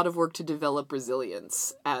done a lot of work to develop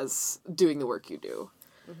resilience as doing the work you do.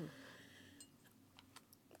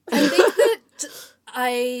 I think that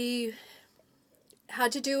I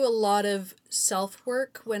had to do a lot of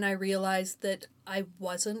self-work when I realized that I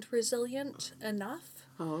wasn't resilient enough.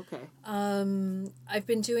 Oh, okay. I've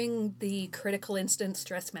been doing the Critical Incident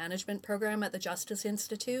Stress Management program at the Justice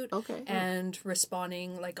Institute. Okay. And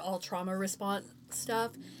responding, like, all trauma response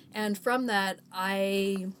stuff. And from that,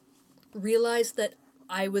 I realized that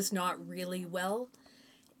I was not really well.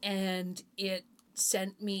 And it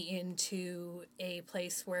sent me into a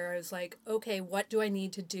place where I was like, okay, what do I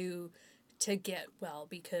need to do to get well?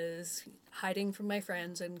 Because hiding from my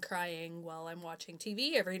friends and crying while I'm watching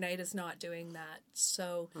TV every night is not doing that.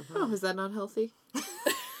 So Oh, is that not healthy?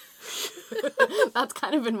 That's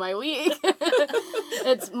kind of been my week.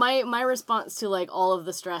 It's my response to like all of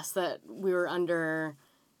the stress that we were under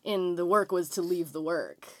in the work was to leave the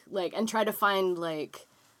work, like, and try to find like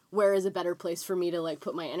where is a better place for me to like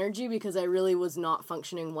put my energy, because I really was not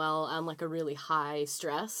functioning well on like a really high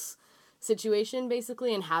stress situation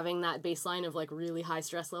basically, and having that baseline of like really high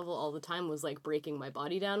stress level all the time was like breaking my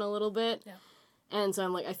body down a little bit. Yeah. And so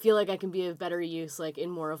I'm like, I feel like I can be of better use like in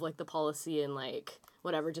more of like the policy and like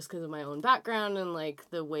whatever, just because of my own background and like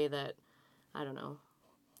the way that, I don't know.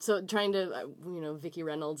 So trying to, Vicki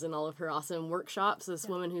Reynolds and all of her awesome workshops, this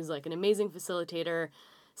woman who's like an amazing facilitator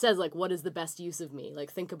says like, what is the best use of me?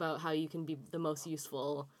 Like, think about how you can be the most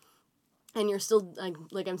useful. And you're still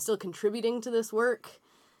like I'm still contributing to this work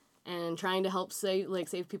and trying to help save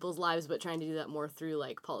people's lives, but trying to do that more through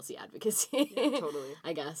like policy advocacy. Yeah, totally.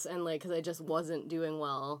 I guess. And like, cause I just wasn't doing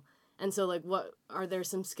well. And so like, what are there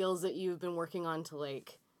some skills that you've been working on to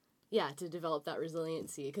like, to develop that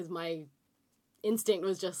resiliency? Cause my instinct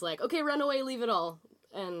was just like, okay, run away, leave it all.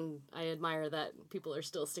 And I admire that people are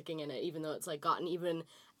still sticking in it, even though it's like gotten even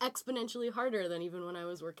exponentially harder than even when I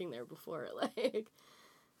was working there before. Like,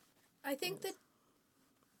 I think that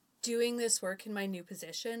doing this work in my new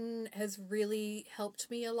position has really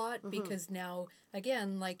helped me a lot, because now,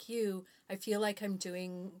 again, like you, I feel like I'm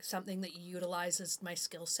doing something that utilizes my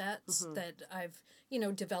skill sets that I've,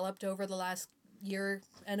 developed over the last year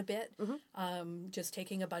and a bit. Just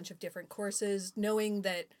taking a bunch of different courses, knowing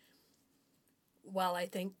that while I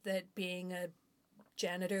think that being a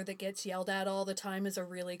janitor that gets yelled at all the time is a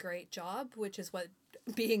really great job, which is what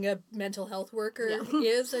being a mental health worker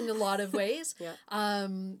is in a lot of ways.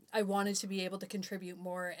 I wanted to be able to contribute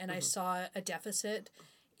more, and I saw a deficit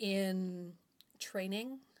in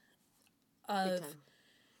training of,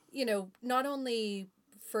 not only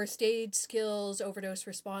first aid skills, overdose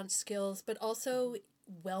response skills, but also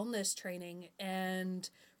wellness training and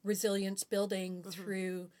resilience building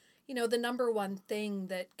through, you know, the number one thing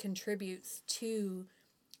that contributes to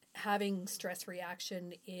having stress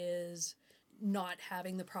reaction is not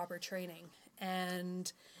having the proper training.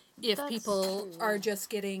 And if That's people true. are just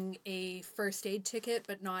getting a first aid ticket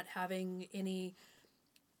but not having any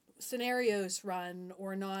scenarios run,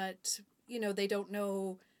 or not, you know, they don't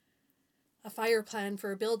know a fire plan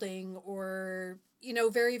for a building, or, you know,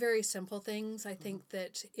 very, very simple things, I think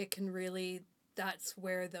that it can really, that's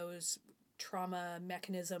where those trauma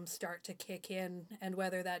mechanisms start to kick in. And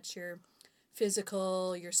whether that's your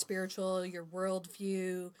physical, your spiritual, your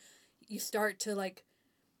worldview, you start to like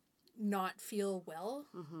not feel well.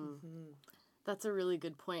 That's a really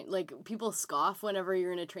good point. Like, people scoff whenever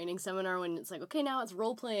you're in a training seminar when it's like, okay, now it's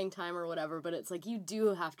role-playing time or whatever, but it's like, you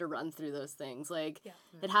do have to run through those things. Like, Yeah.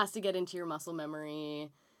 it has to get into your muscle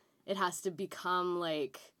memory. It has to become,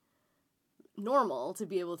 like, normal to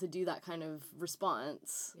be able to do that kind of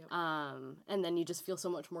response. Yep. And then you just feel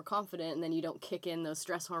so much more confident, and then you don't kick in those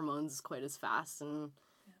stress hormones quite as fast and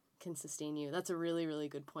can sustain you. That's a really, really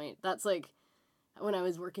good point. That's, like, when I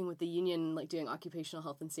was working with the union, like, doing occupational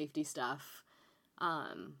health and safety stuff,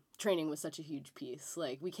 training was such a huge piece.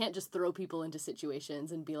 Like, we can't just throw people into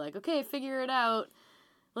situations and be like, okay, figure it out.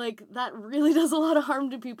 Like, that really does a lot of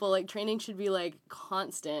harm to people. Like, training should be, like,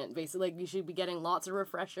 constant, basically. Like, you should be getting lots of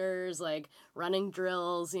refreshers, like, running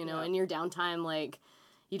drills, you know, in your downtime, like,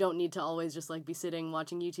 you don't need to always just, like, be sitting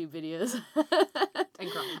watching YouTube videos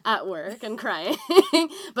And crying. at work and crying.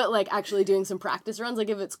 But, like, actually doing some practice runs.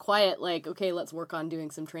 Like, if it's quiet, like, okay, let's work on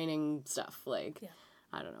doing some training stuff. Like,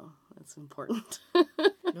 I don't know. That's important.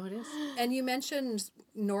 No, it is. And you mentioned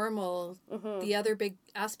normal. The other big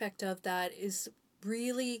aspect of that is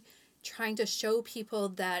really trying to show people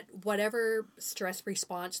that whatever stress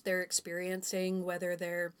response they're experiencing, whether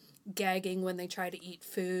they're gagging when they try to eat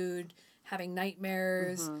food, having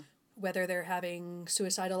nightmares, whether they're having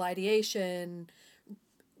suicidal ideation,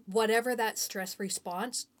 whatever that stress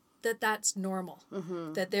response, that's normal.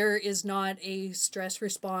 That there is not a stress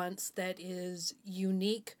response that is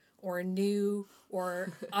unique or new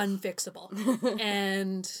or unfixable.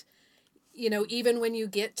 And, you know, even when you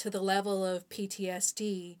get to the level of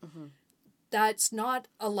PTSD, that's not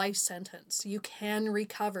a life sentence. You can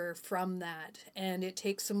recover from that, and it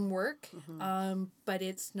takes some work, but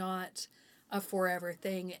it's not a forever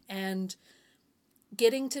thing. And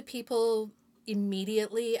getting to people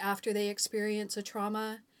immediately after they experience a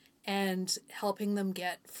trauma and helping them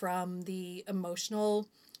get from the emotional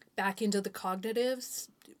back into the cognitives,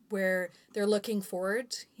 where they're looking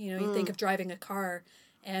forward. You know, you think of driving a car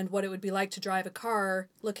and what it would be like to drive a car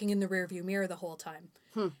looking in the rearview mirror the whole time.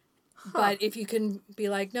 But if you can be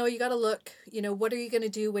like, no, you got to look, you know, what are you going to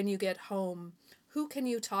do when you get home? Who can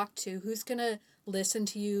you talk to? Who's going to listen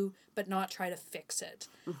to you but not try to fix it?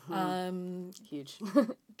 Huge.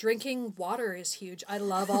 Drinking water is huge. I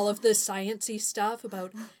love all of the sciencey stuff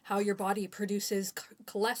about how your body produces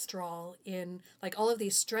cholesterol in, like, all of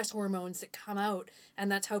these stress hormones that come out,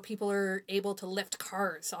 and that's how people are able to lift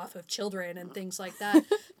cars off of children and things like that.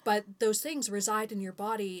 But those things reside in your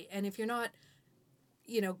body, and if you're not,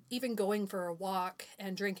 you know, even going for a walk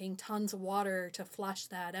and drinking tons of water to flush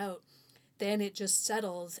that out, then it just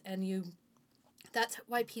settles, and that's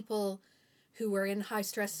why people who are in high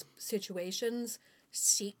stress situations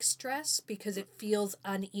seek stress, because it feels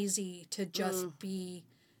uneasy to just be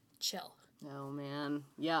chill. Oh, man.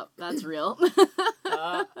 Yep, that's real.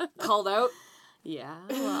 Called out. Yeah,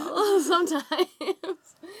 well, sometimes.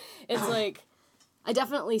 It's like, I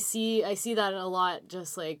definitely see that a lot,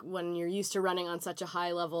 just like when you're used to running on such a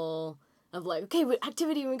high level of like, okay,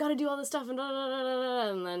 activity, we got to do all this stuff, and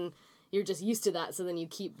and then you're just used to that, so then you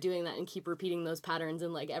keep doing that and keep repeating those patterns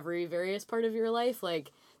in like every various part of your life.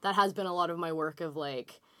 Like, that has been a lot of my work of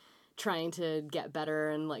like trying to get better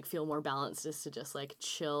and like feel more balanced, is to just like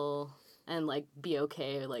chill and like be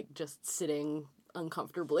okay, like just sitting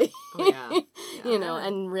uncomfortably. Oh, yeah. You know,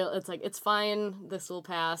 and it's like, it's fine, this will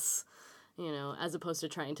pass, you know, as opposed to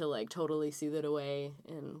trying to like totally soothe it away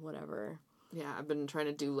and whatever. Yeah, I've been trying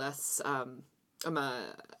to do less.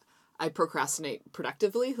 I procrastinate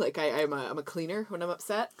productively. Like, I'm a cleaner when I'm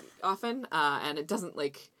upset often, and it doesn't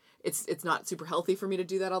like, it's not super healthy for me to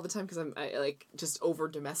do that all the time, because I like just over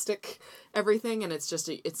domestic everything, and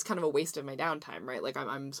it's kind of a waste of my downtime, right? Like,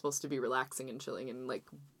 I'm supposed to be relaxing and chilling and like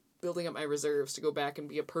building up my reserves to go back and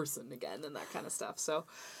be a person again and that kind of stuff. So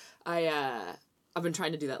I I've been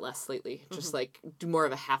trying to do that less lately. Just like do more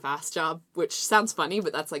of a half-ass job, which sounds funny,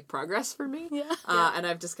 but that's like progress for me. Yeah. And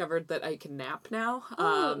I've discovered that I can nap now.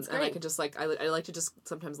 That's and I great. can just like I like to just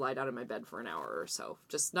sometimes lie down in my bed for an hour or so.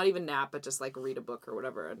 Just not even nap, but just like read a book or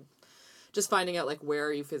whatever. And just finding out like where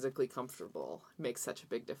are you physically comfortable makes such a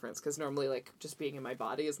big difference, because normally like just being in my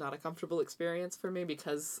body is not a comfortable experience for me,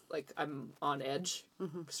 because like I'm on edge.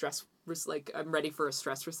 Like I'm ready for a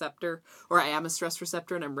stress receptor, or I am a stress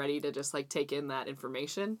receptor, and I'm ready to just like take in that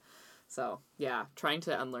information. So yeah, trying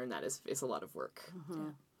to unlearn that is a lot of work.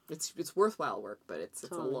 It's worthwhile work, but it's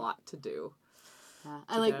a lot to do. Yeah. To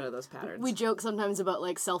I like, get out of those patterns. we joke sometimes about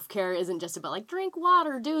like self-care isn't just about like drink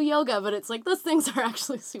water, do yoga, but it's like those things are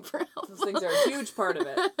actually super helpful. Those things are a huge part of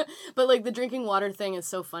it. But like the drinking water thing is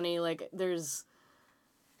so funny. Like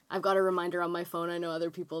I've got a reminder on my phone. I know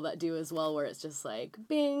other people that do as well, where it's just like,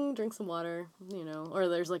 bing, drink some water, you know. Or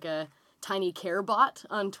there's like a tiny care bot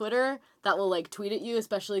on Twitter that will like tweet at you,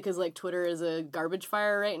 especially because like Twitter is a garbage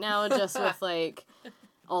fire right now, just with like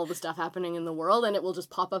all the stuff happening in the world, and it will just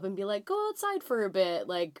pop up and be like, go outside for a bit,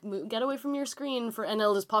 like get away from your screen and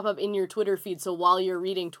it'll just pop up in your Twitter feed. So while you're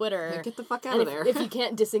reading Twitter, Get the fuck out and of there. if you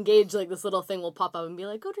can't disengage, like this little thing will pop up and be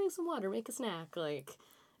like, go drink some water, make a snack. Like,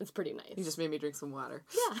 it's pretty nice. You just made me drink some water.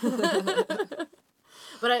 Yeah.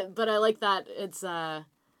 But I like that it's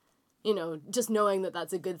you know, just knowing that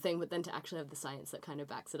that's a good thing, but then to actually have the science that kind of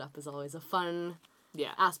backs it up is always a fun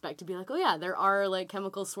aspect, to be like, oh yeah, there are like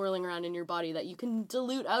chemicals swirling around in your body that you can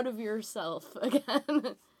dilute out of yourself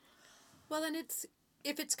again. Well, and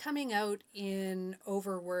if it's coming out in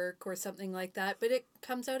overwork or something like that, but it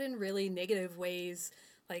comes out in really negative ways,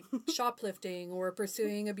 like shoplifting or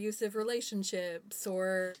pursuing abusive relationships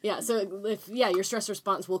or... Yeah, so if your stress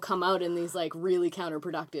response will come out in these like really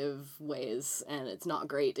counterproductive ways, and it's not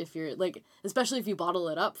great if you're like, especially if you bottle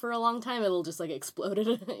it up for a long time, it'll just like explode at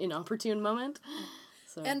an inopportune moment.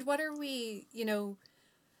 So. And what are we,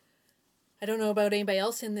 I don't know about anybody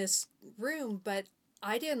else in this room, but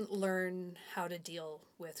I didn't learn how to deal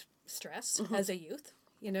with stress as a youth.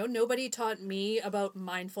 Nobody taught me about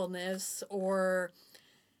mindfulness or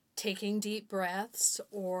taking deep breaths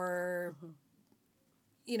or,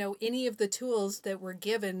 any of the tools that we're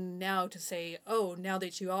given now to say, oh, now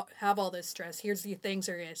that you have all this stress, here's the things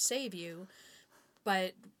that are going to save you.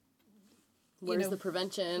 But where's the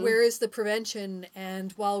prevention? Where is the prevention?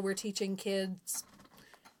 And while we're teaching kids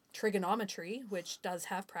trigonometry, which does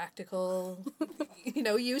have practical,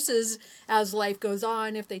 uses as life goes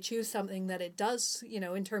on, if they choose something that it does,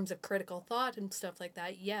 in terms of critical thought and stuff like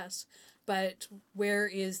that, yes. But where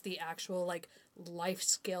is the actual, life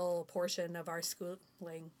skill portion of our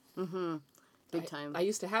schooling? Mm-hmm. Big time. I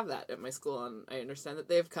used to have that at my school, and I understand that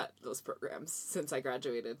they've cut those programs since I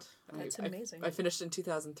graduated. That's amazing. I finished in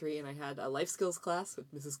 2003, and I had a life skills class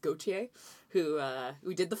with Mrs. Gauthier, who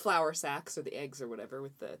we did the flour sacks or the eggs or whatever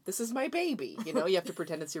with the, this is my baby. You have to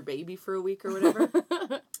pretend it's your baby for a week or whatever.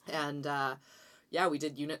 And we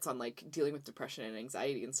did units on dealing with depression and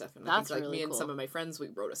anxiety and stuff. And That's I think really me and cool. some of my friends, we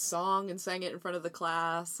wrote a song and sang it in front of the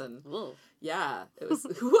class. And Ooh. yeah, it was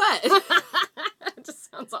what? It just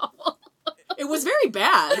sounds awful. It was very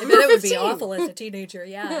bad. I bet it would be awful as a teenager,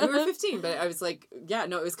 yeah. We were 15, but I was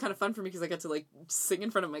it was kind of fun for me because I got to sing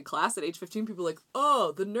in front of my class at age 15. People were like,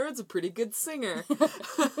 oh, the nerd's a pretty good singer.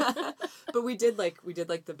 But we did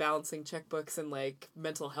the balancing checkbooks and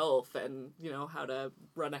mental health and how to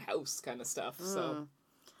run a house kind of stuff. So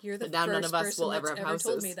you're the now first none of us person will that's ever have ever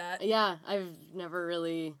told houses. me that. Yeah, I've never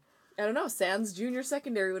really... I don't know. Sans Junior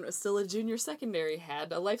Secondary, when it was still a junior secondary,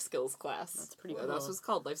 had a life skills class. That's pretty Well, cool. That was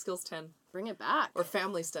called Life Skills 10. Bring it back. Or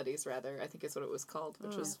Family Studies, rather. I think is what it was called,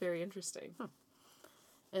 which was very interesting.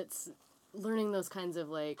 It's learning those kinds of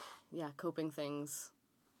coping things.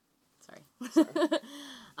 Sorry.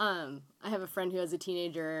 I have a friend who has a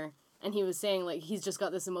teenager, and he was saying he's just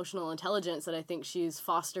got this emotional intelligence that I think she's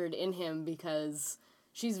fostered in him because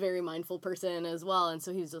she's a very mindful person as well. And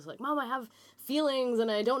so he's just like, Mom, I have feelings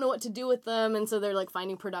and I don't know what to do with them. And so they're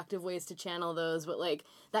finding productive ways to channel those, but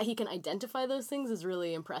that he can identify those things is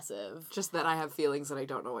really impressive. Just that I have feelings and I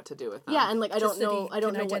don't know what to do with them. Yeah, and I don't Just that know he what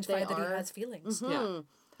can they identify that are. he has feelings. Yeah.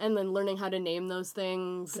 And then learning how to name those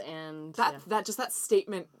things and That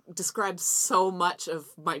statement describes so much of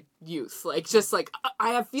my youth. I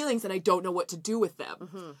have feelings and I don't know what to do with them.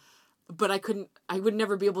 Mm-hmm. But I would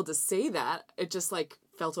never be able to say that. It just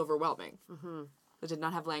felt overwhelming. Mm-hmm. I did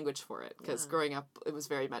not have language for it because growing up, it was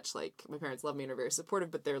very much my parents love me and are very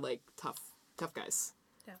supportive, but they're tough guys.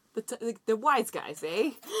 The wise guys,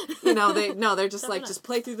 eh? They're just like, just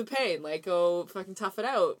play through the pain, like, go fucking tough it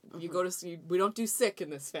out. You go to we don't do sick in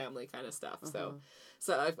this family, kind of stuff. So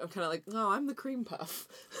I'm kind of like, no, I'm the cream puff.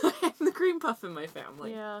 I'm the cream puff in my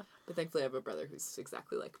family. Yeah. But thankfully I have a brother who's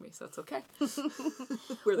exactly like me, so it's okay.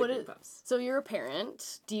 We're the cream puffs. So you're a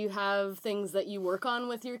parent. Do you have things that you work on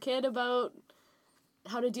with your kid about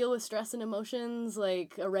how to deal with stress and emotions,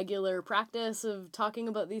 like a regular practice of talking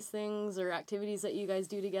about these things or activities that you guys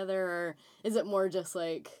do together, or is it more just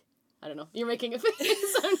like, I don't know, you're making a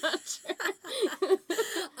face, I'm not sure.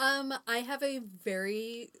 I have a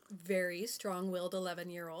very, very strong-willed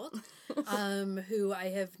 11-year-old who I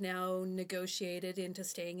have now negotiated into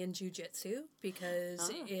staying in jiu-jitsu because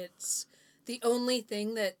it's the only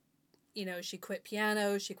thing that, she quit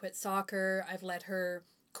piano, she quit soccer, I've let her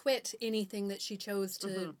quit anything that she chose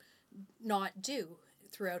to not do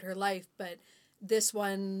throughout her life, but this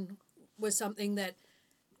one was something that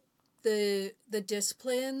the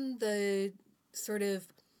discipline, the sort of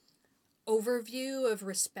overview of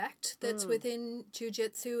respect that's within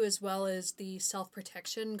jiu-jitsu, as well as the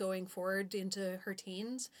self-protection going forward into her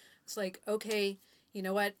teens. It's like, okay, you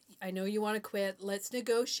know what? I know you want to quit. Let's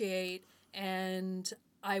negotiate, and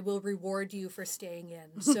I will reward you for staying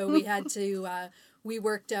in. So we had to, we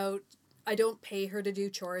worked out, I don't pay her to do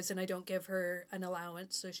chores, and I don't give her an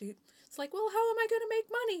allowance. So it's like, well, how am I going to make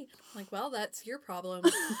money? I'm like, well, that's your problem.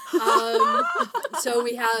 So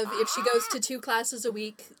we have, if she goes to 2 classes a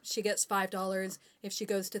week, she gets $5. If she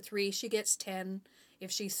goes to 3, she gets 10.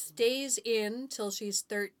 If she stays in till she's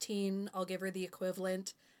 13, I'll give her the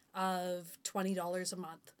equivalent of $20 a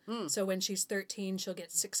month. So when she's 13, she'll get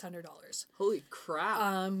 $600. Holy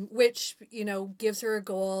crap. Which, gives her a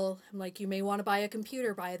goal. I'm like, you may want to buy a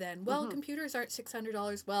computer by then. Well, computers aren't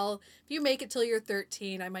 $600. Well, if you make it till you're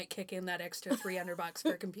 13, I might kick in that extra $300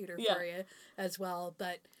 for a computer for you as well.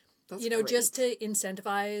 But, That's great. just to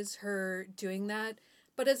incentivize her doing that.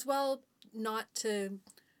 But as well,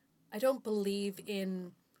 I don't believe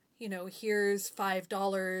in, here's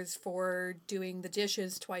 $5 for doing the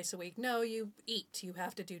dishes twice a week. No, you eat. You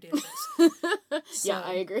have to do dishes. Yeah,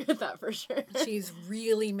 I agree with that for sure. She's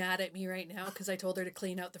really mad at me right now because I told her to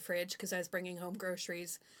clean out the fridge because I was bringing home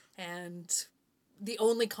groceries. And the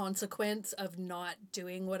only consequence of not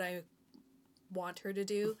doing what I want her to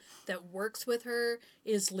do that works with her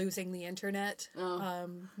is losing the internet,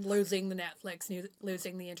 losing the Netflix,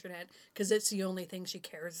 losing the internet, because it's the only thing she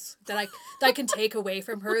cares that I can take away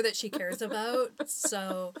from her that she cares about.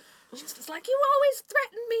 So she's just like, you always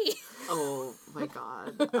threaten me. Oh my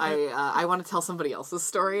god. I want to tell somebody else's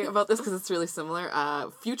story about this because it's really similar.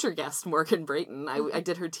 Future guest Morgan Brayton, I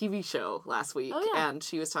did her TV show last week, and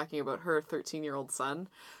she was talking about her 13-year-old son,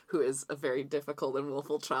 who is a very difficult and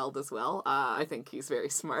willful child as well. I think he's very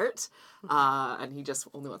smart, and he just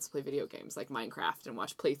only wants to play video games like Minecraft and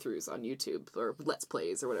watch playthroughs on YouTube or Let's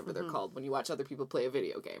Plays or whatever they're called when you watch other people play a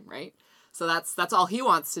video game, right? So that's all he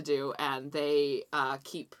wants to do, and they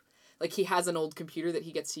keep... Like, he has an old computer that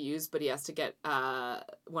he gets to use, but he has to get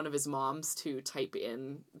one of his moms to type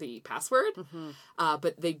in the password.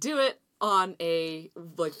 But they do it on a,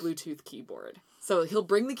 Bluetooth keyboard. So he'll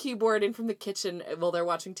bring the keyboard in from the kitchen while they're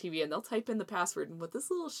watching TV, and they'll type in the password. And what this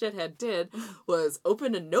little shithead did was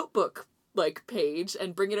open a notebook, page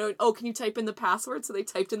and bring it out. Oh, can you type in the password? So they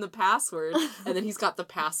typed in the password, and then he's got the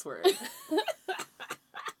password.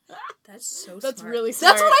 That's so smart. That's really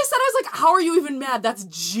smart. That's what I said. I was like, how are you even mad? That's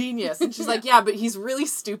genius. And she's like, yeah, but he's really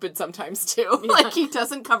stupid sometimes too. Yeah. He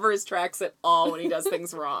doesn't cover his tracks at all when he does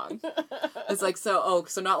things wrong. It's like, so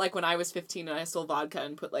not like when I was 15 and I stole vodka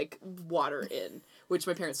and put water in, which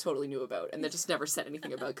my parents totally knew about and they just never said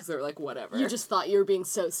anything about because they were like, whatever. You just thought you were being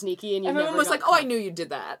so sneaky and you never everyone was like, oh, I knew you did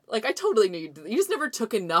that. I totally knew you did that. You just never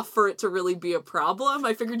took enough for it to really be a problem.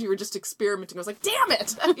 I figured you were just experimenting. I was like, damn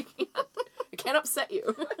it. I can't upset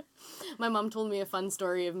you. My mom told me a fun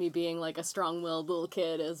story of me being a strong-willed little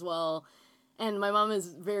kid as well. And my mom is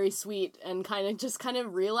very sweet and kind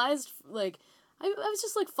of realized, I was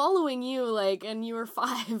just following you, and you were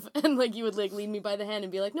 5 and you would lead me by the hand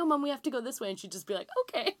and be like, no, Mom, we have to go this way. And she'd just be like,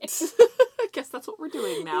 okay. I guess that's what we're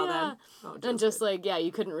doing now then. Oh, and just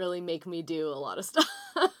you couldn't really make me do a lot of stuff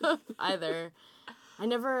either. I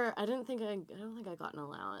don't think I got an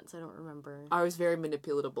allowance. I don't remember. I was very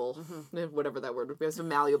manipulatable, whatever that word would be. I was a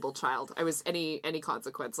malleable child. I was any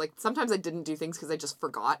consequence. Sometimes I didn't do things because I just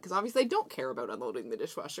forgot, because obviously I don't care about unloading the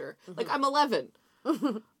dishwasher. I'm 11.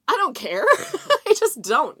 I don't care. I just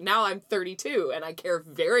don't. Now I'm 32 and I care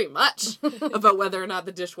very much about whether or not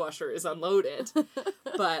the dishwasher is unloaded,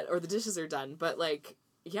 or the dishes are done. But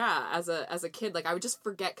as a kid, I would just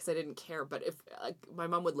forget because I didn't care. But if my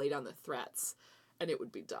mom would lay down the threats. and it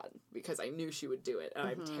would be done because I knew she would do it, and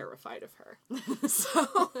I'm terrified of her.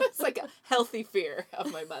 So it's like a healthy fear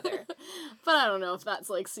of my mother. But I don't know if that's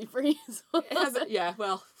like super useful. Yeah,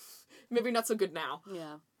 well, maybe not so good now.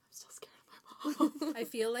 Yeah. I'm still scared of my mom. I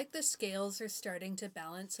feel like the scales are starting to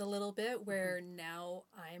balance a little bit, where now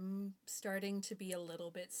I'm starting to be a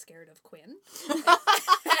little bit scared of Quinn.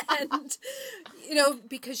 And,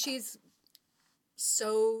 because she's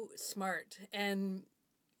so smart. And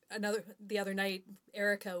the other night,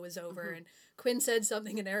 Erica was over, and Quinn said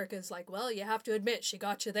something, and Erica's like, well, you have to admit, she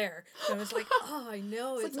got you there. And I was like, oh, I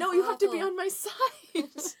know. It's like, no, you have to be on my side.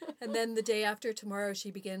 And then the day after tomorrow,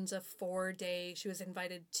 she begins a 4-day, she was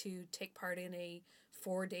invited to take part in a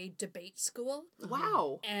 4-day debate school.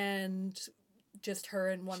 Wow. And just her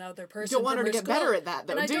and one other person. You don't want her to get better at that,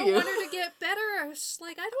 though, do you? I don't want her to get better. I was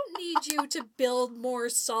like, I don't need you to build more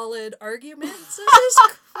solid arguments. This is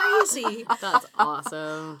crazy. That's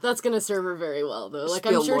awesome. That's going to serve her very well, though. Like,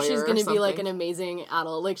 She'll I'm sure be a she's lawyer going or to be, like, something. an amazing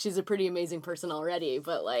adult. Like, she's a pretty amazing person already,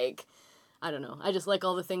 but, like, I don't know. I just like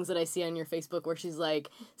all the things that I see on your Facebook where she's, like,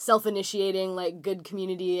 self-initiating, like, good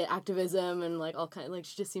community activism and, like, all kind of, like,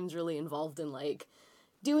 she just seems really involved in, like,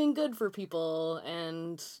 doing good for people,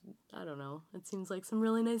 and I don't know. It seems like some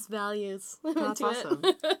really nice values. That's to awesome.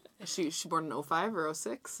 it. Is she born in 05 or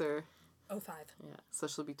 06 or? 05. Yeah. So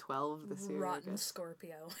she'll be 12 this year. I Rotten guess.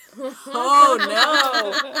 Scorpio. Oh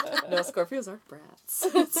no! No, Scorpios aren't brats.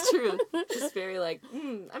 It's true. Just very like,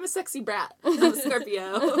 I'm a sexy brat. I'm a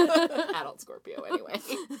Scorpio. Adult Scorpio, anyway.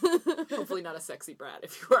 Hopefully not a sexy brat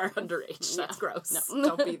if you are underage. That's gross. No.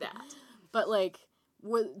 Don't be that. But, like,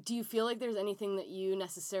 do you feel like there's anything that you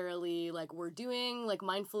necessarily, like, were doing, like,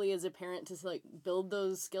 mindfully as a parent to, like, build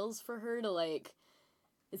those skills for her to, like,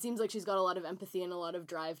 it seems like she's got a lot of empathy and a lot of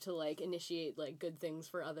drive to, like, initiate, like, good things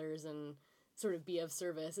for others and sort of be of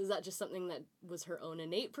service. Is that just something that was her own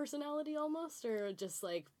innate personality almost, or just,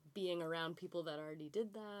 like, being around people that already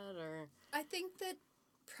did that, or? I think that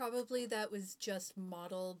probably that was just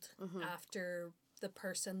modeled after the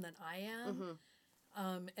person that I am.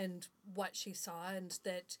 And what she saw, and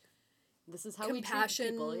that This is how compassion,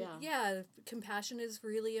 we treat people, yeah. Compassion is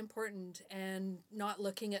really important, and not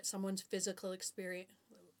looking at someone's physical experience,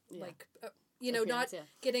 like, not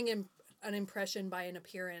getting an impression by an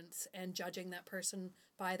appearance and judging that person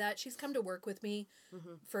by that. She's come to work with me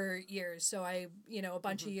for years, so I, a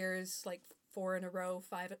bunch of years, like 4 in a row,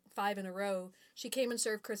 5 in a row, she came and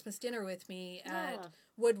served Christmas dinner with me at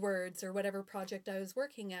Woodward's or whatever project I was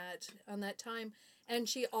working at on that time. And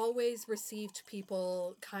she always received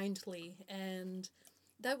people kindly, and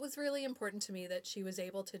that was really important to me that she was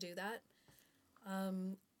able to do that.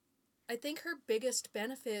 I think her biggest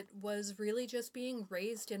benefit was really just being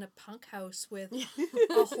raised in a punk house with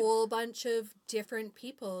a whole bunch of different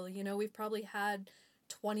people. We've probably had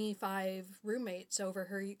 25 roommates over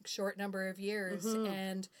her short number of years,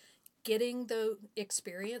 and getting the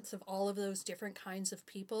experience of all of those different kinds of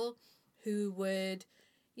people who would,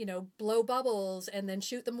 blow bubbles and then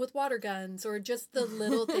shoot them with water guns, or just the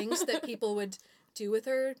little things that people would do with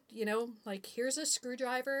her, like, here's a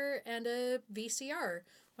screwdriver and a VCR.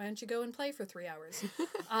 Why don't you go and play for 3 hours?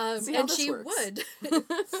 And she would.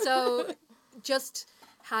 So just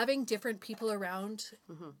having different people around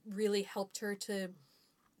really helped her to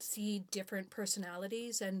see different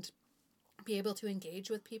personalities and be able to engage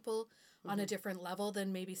with people on a different level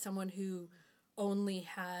than maybe someone who only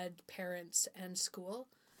had parents and school.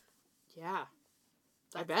 Yeah.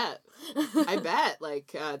 I bet.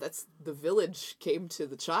 Like, that's the village came to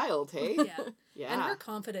the child, hey? Yeah. Yeah. And her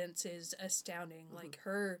confidence is astounding. Like,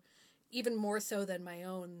 her, even more so than my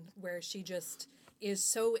own, where she just is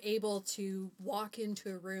so able to walk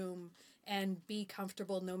into a room and be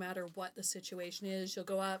comfortable no matter what the situation is. She'll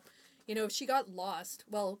go up, if she got lost,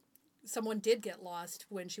 well, someone did get lost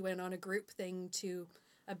when she went on a group thing to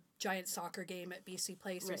a giant soccer game at BC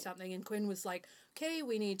Place or something, and Quinn was like, okay,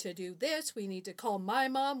 we need to do this, we need to call my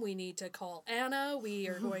mom, we need to call Anna, we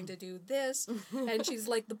are going to do this, and she's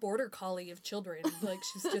like the border collie of children. Like,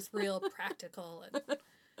 she's just real practical. And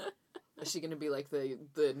is she going to be like the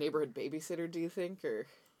neighborhood babysitter, do you think, or?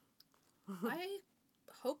 I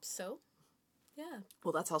hope so. Yeah.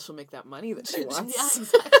 Well, that's how she'll make that money that she wants. Yeah,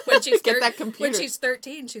 exactly. When she's Get that computer. When she's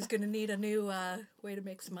 13, she's going to need a new way to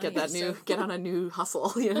make some money. Get on a new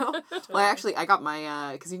hustle, Well, I got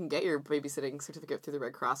my, because you can get your babysitting certificate through the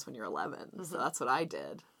Red Cross when you're 11. So that's what I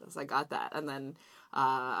did. I got that. And then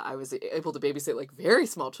I was able to babysit like very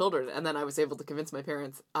small children, and then I was able to convince my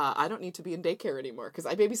parents I don't need to be in daycare anymore because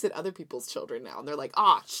I babysit other people's children now, and they're like,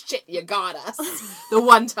 "Ah, shit, you got us." The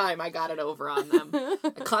one time I got it over on them, I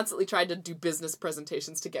constantly tried to do business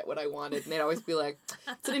presentations to get what I wanted, and they'd always be like,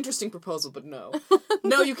 "It's an interesting proposal, but no,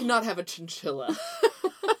 you cannot have a chinchilla."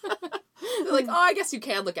 They're like, "Oh, I guess you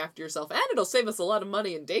can look after yourself, and it'll save us a lot of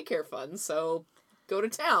money in daycare funds, so go to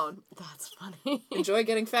town. That's funny. Enjoy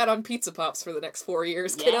getting fat on Pizza Pops for the next 4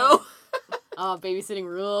 years, Yeah. kiddo." Oh, babysitting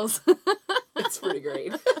rules. It's pretty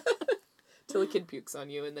great. Till a kid pukes on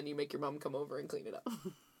you, and then you make your mom come over and clean it up.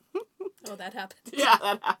 Oh, that happened. Yeah,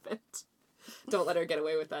 that happened. Don't let her get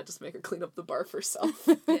away with that. Just make her clean up the barf herself.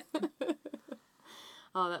 Yeah.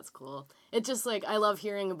 Oh, that's cool. It just, like, I love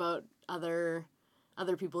hearing about other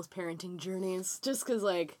people's parenting journeys, just because,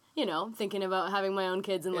 like, you know, thinking about having my own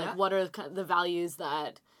kids and, Yeah. like, what are the values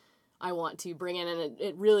that I want to bring in, and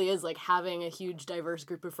it really is, like, having a huge, diverse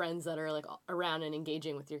group of friends that are, like, around and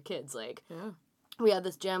engaging with your kids. Like, Yeah. we had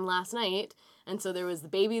this jam last night, and so there was the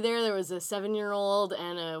baby there was a 7-year-old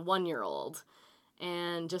and a 1-year-old,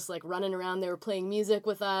 and just, like, running around, they were playing music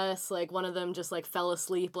with us. Like, one of them just, like, fell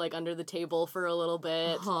asleep, like, under the table for a little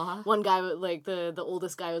bit. Aw. One guy, like, the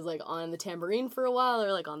oldest guy was, like, on the tambourine for a while,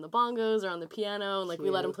 or, like, on the bongos, or on the piano, and, like,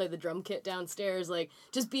 we let him Cute. play the drum kit downstairs, like,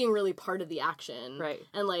 just being really part of the action. Right.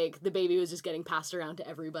 And, like, the baby was just getting passed around to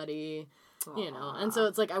everybody, you know. Aw. And so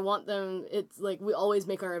it's, like, I want them, it's, like, we always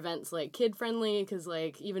make our events, like, kid-friendly, because,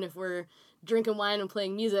 like, even if we're drinking wine and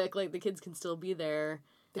playing music, like, the kids can still be there.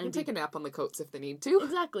 They can and take a nap on the coats if they need to.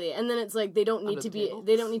 Exactly. And then it's like they don't need Under to the be table.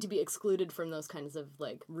 they don't need to be excluded from those kinds of,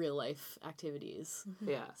 like, real life activities.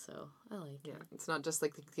 Yeah. So I like Yeah, it. it's not just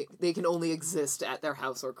like they can only exist at their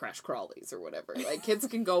house or Crash Crawlies or whatever. Like, kids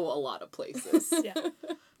can go a lot of places. Yeah.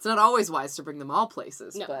 It's not always wise to bring them all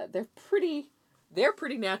places, No. but they're pretty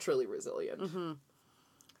naturally resilient. Mm-hmm.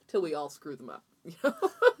 Till we all screw them up. You know?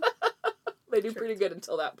 They do pretty good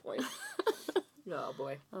until that point. Oh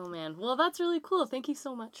boy. Oh man. Well, that's really cool. Thank you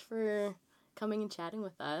so much for coming and chatting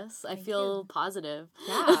with us. I feel positive.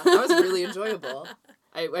 Yeah, that was really enjoyable.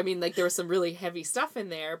 I mean, like, there was some really heavy stuff in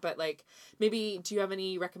there, but, like, maybe do you have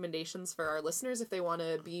any recommendations for our listeners if they want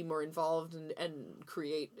to be more involved and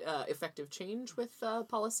create effective change with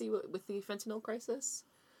policy with the fentanyl crisis?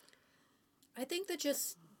 I think that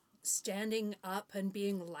just standing up and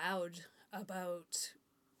being loud about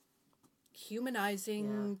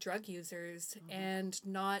humanizing drug users and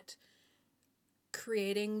not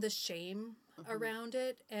creating the shame around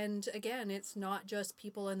it. And again, it's not just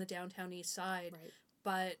people in the downtown east side, Right.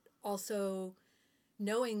 but also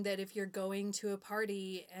knowing that if you're going to a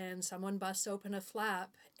party and someone busts open a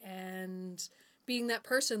flap, and being that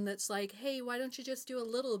person that's like, hey, why don't you just do a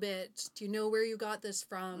little bit? Do you know where you got this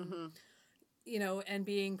from? You know, and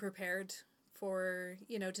being prepared for,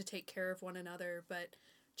 you know, to take care of one another, but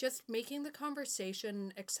just making the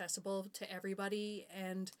conversation accessible to everybody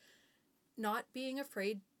and not being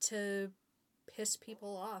afraid to piss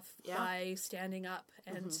people off by standing up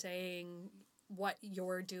and saying what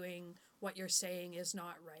you're doing, what you're saying is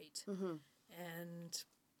not right. And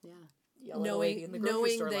Yeah. Yell at a lady in the grocery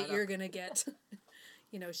knowing store that lineup. you're going to get,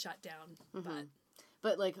 you know, shut down.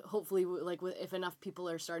 But, like, hopefully, like, if enough people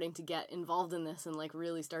are starting to get involved in this and, like,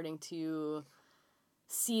 really starting to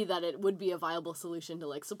see that it would be a viable solution to,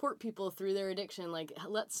 like, support people through their addiction, like,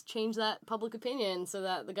 let's change that public opinion so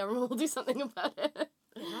that the government will do something about it.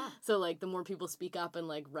 Yeah. So, like, the more people speak up and,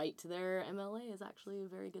 like, write to their MLA is actually a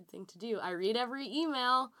very good thing to do. I read every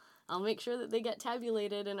email. I'll make sure that they get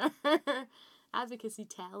tabulated in our advocacy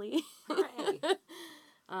tally. Hooray.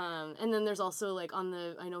 And then there's also, like, on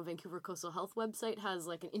the, I know Vancouver Coastal Health website has,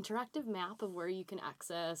 like, an interactive map of where you can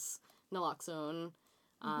access naloxone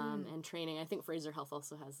and training. I think Fraser Health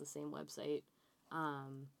also has the same website.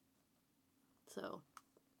 So,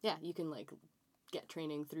 yeah, you can, like, get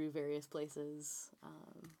training through various places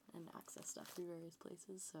and access stuff through various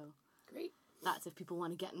places. So Great. that's if people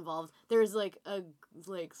want to get involved. There's, like,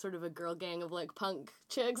 sort of a girl gang of, like, punk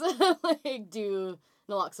chicks that, like, do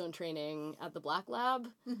naloxone training at the Black Lab.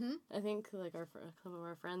 I think, like, some of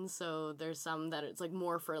our friends. So there's some that it's, like,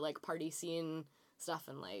 more for, like, party scene stuff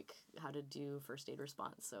and, like, how to do first aid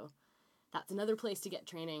response. So that's another place to get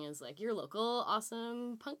training is, like, your local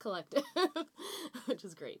awesome punk collective, which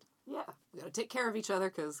is great. Yeah. We gotta take care of each other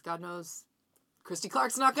because God knows Christy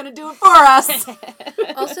Clark's not gonna do it for us.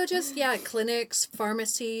 Also, just, clinics,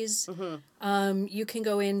 pharmacies. You can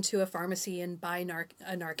go into a pharmacy and buy a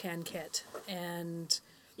Narcan kit. And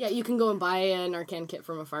Yeah, you can go and buy a Narcan kit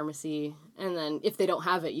from a pharmacy, and then if they don't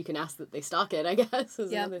have it, you can ask that they stock it, I guess,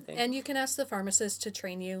 is another thing. and you can ask the pharmacist to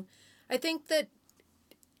train you. I think that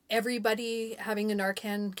everybody having a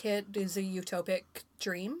Narcan kit is a utopic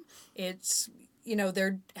dream. It's, you know,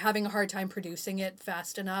 they're having a hard time producing it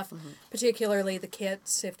fast enough, particularly the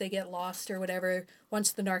kits, if they get lost or whatever.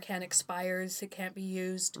 Once the Narcan expires, it can't be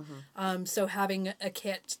used. So having a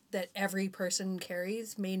kit that every person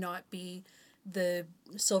carries may not be the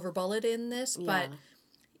silver bullet in this, but,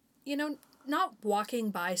 you know, not walking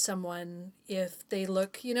by someone if they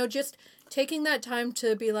look, you know, just taking that time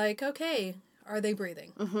to be like, okay, are they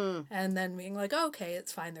breathing? And then being like, oh, okay,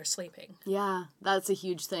 it's fine, they're sleeping. Yeah, that's a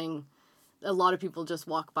huge thing. A lot of people just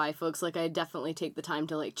walk by folks. Like, I definitely take the time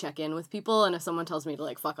to, like, check in with people, and if someone tells me to,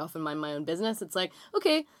 like, fuck off and mind my own business, it's like,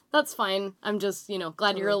 okay, that's fine. I'm just, you know,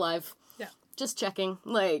 glad you're alive. Yeah. Just checking.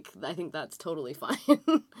 Like, I think that's totally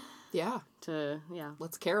fine. Yeah. Yeah.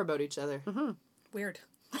 Let's care about each other. Weird.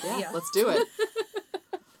 Yeah, let's do it.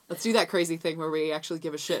 Let's do that crazy thing where we actually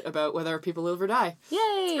give a shit about whether people live or die.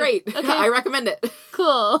 Yay! Great. Okay. I recommend it.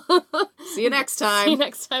 Cool. See you next time. See you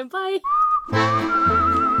next time. Bye.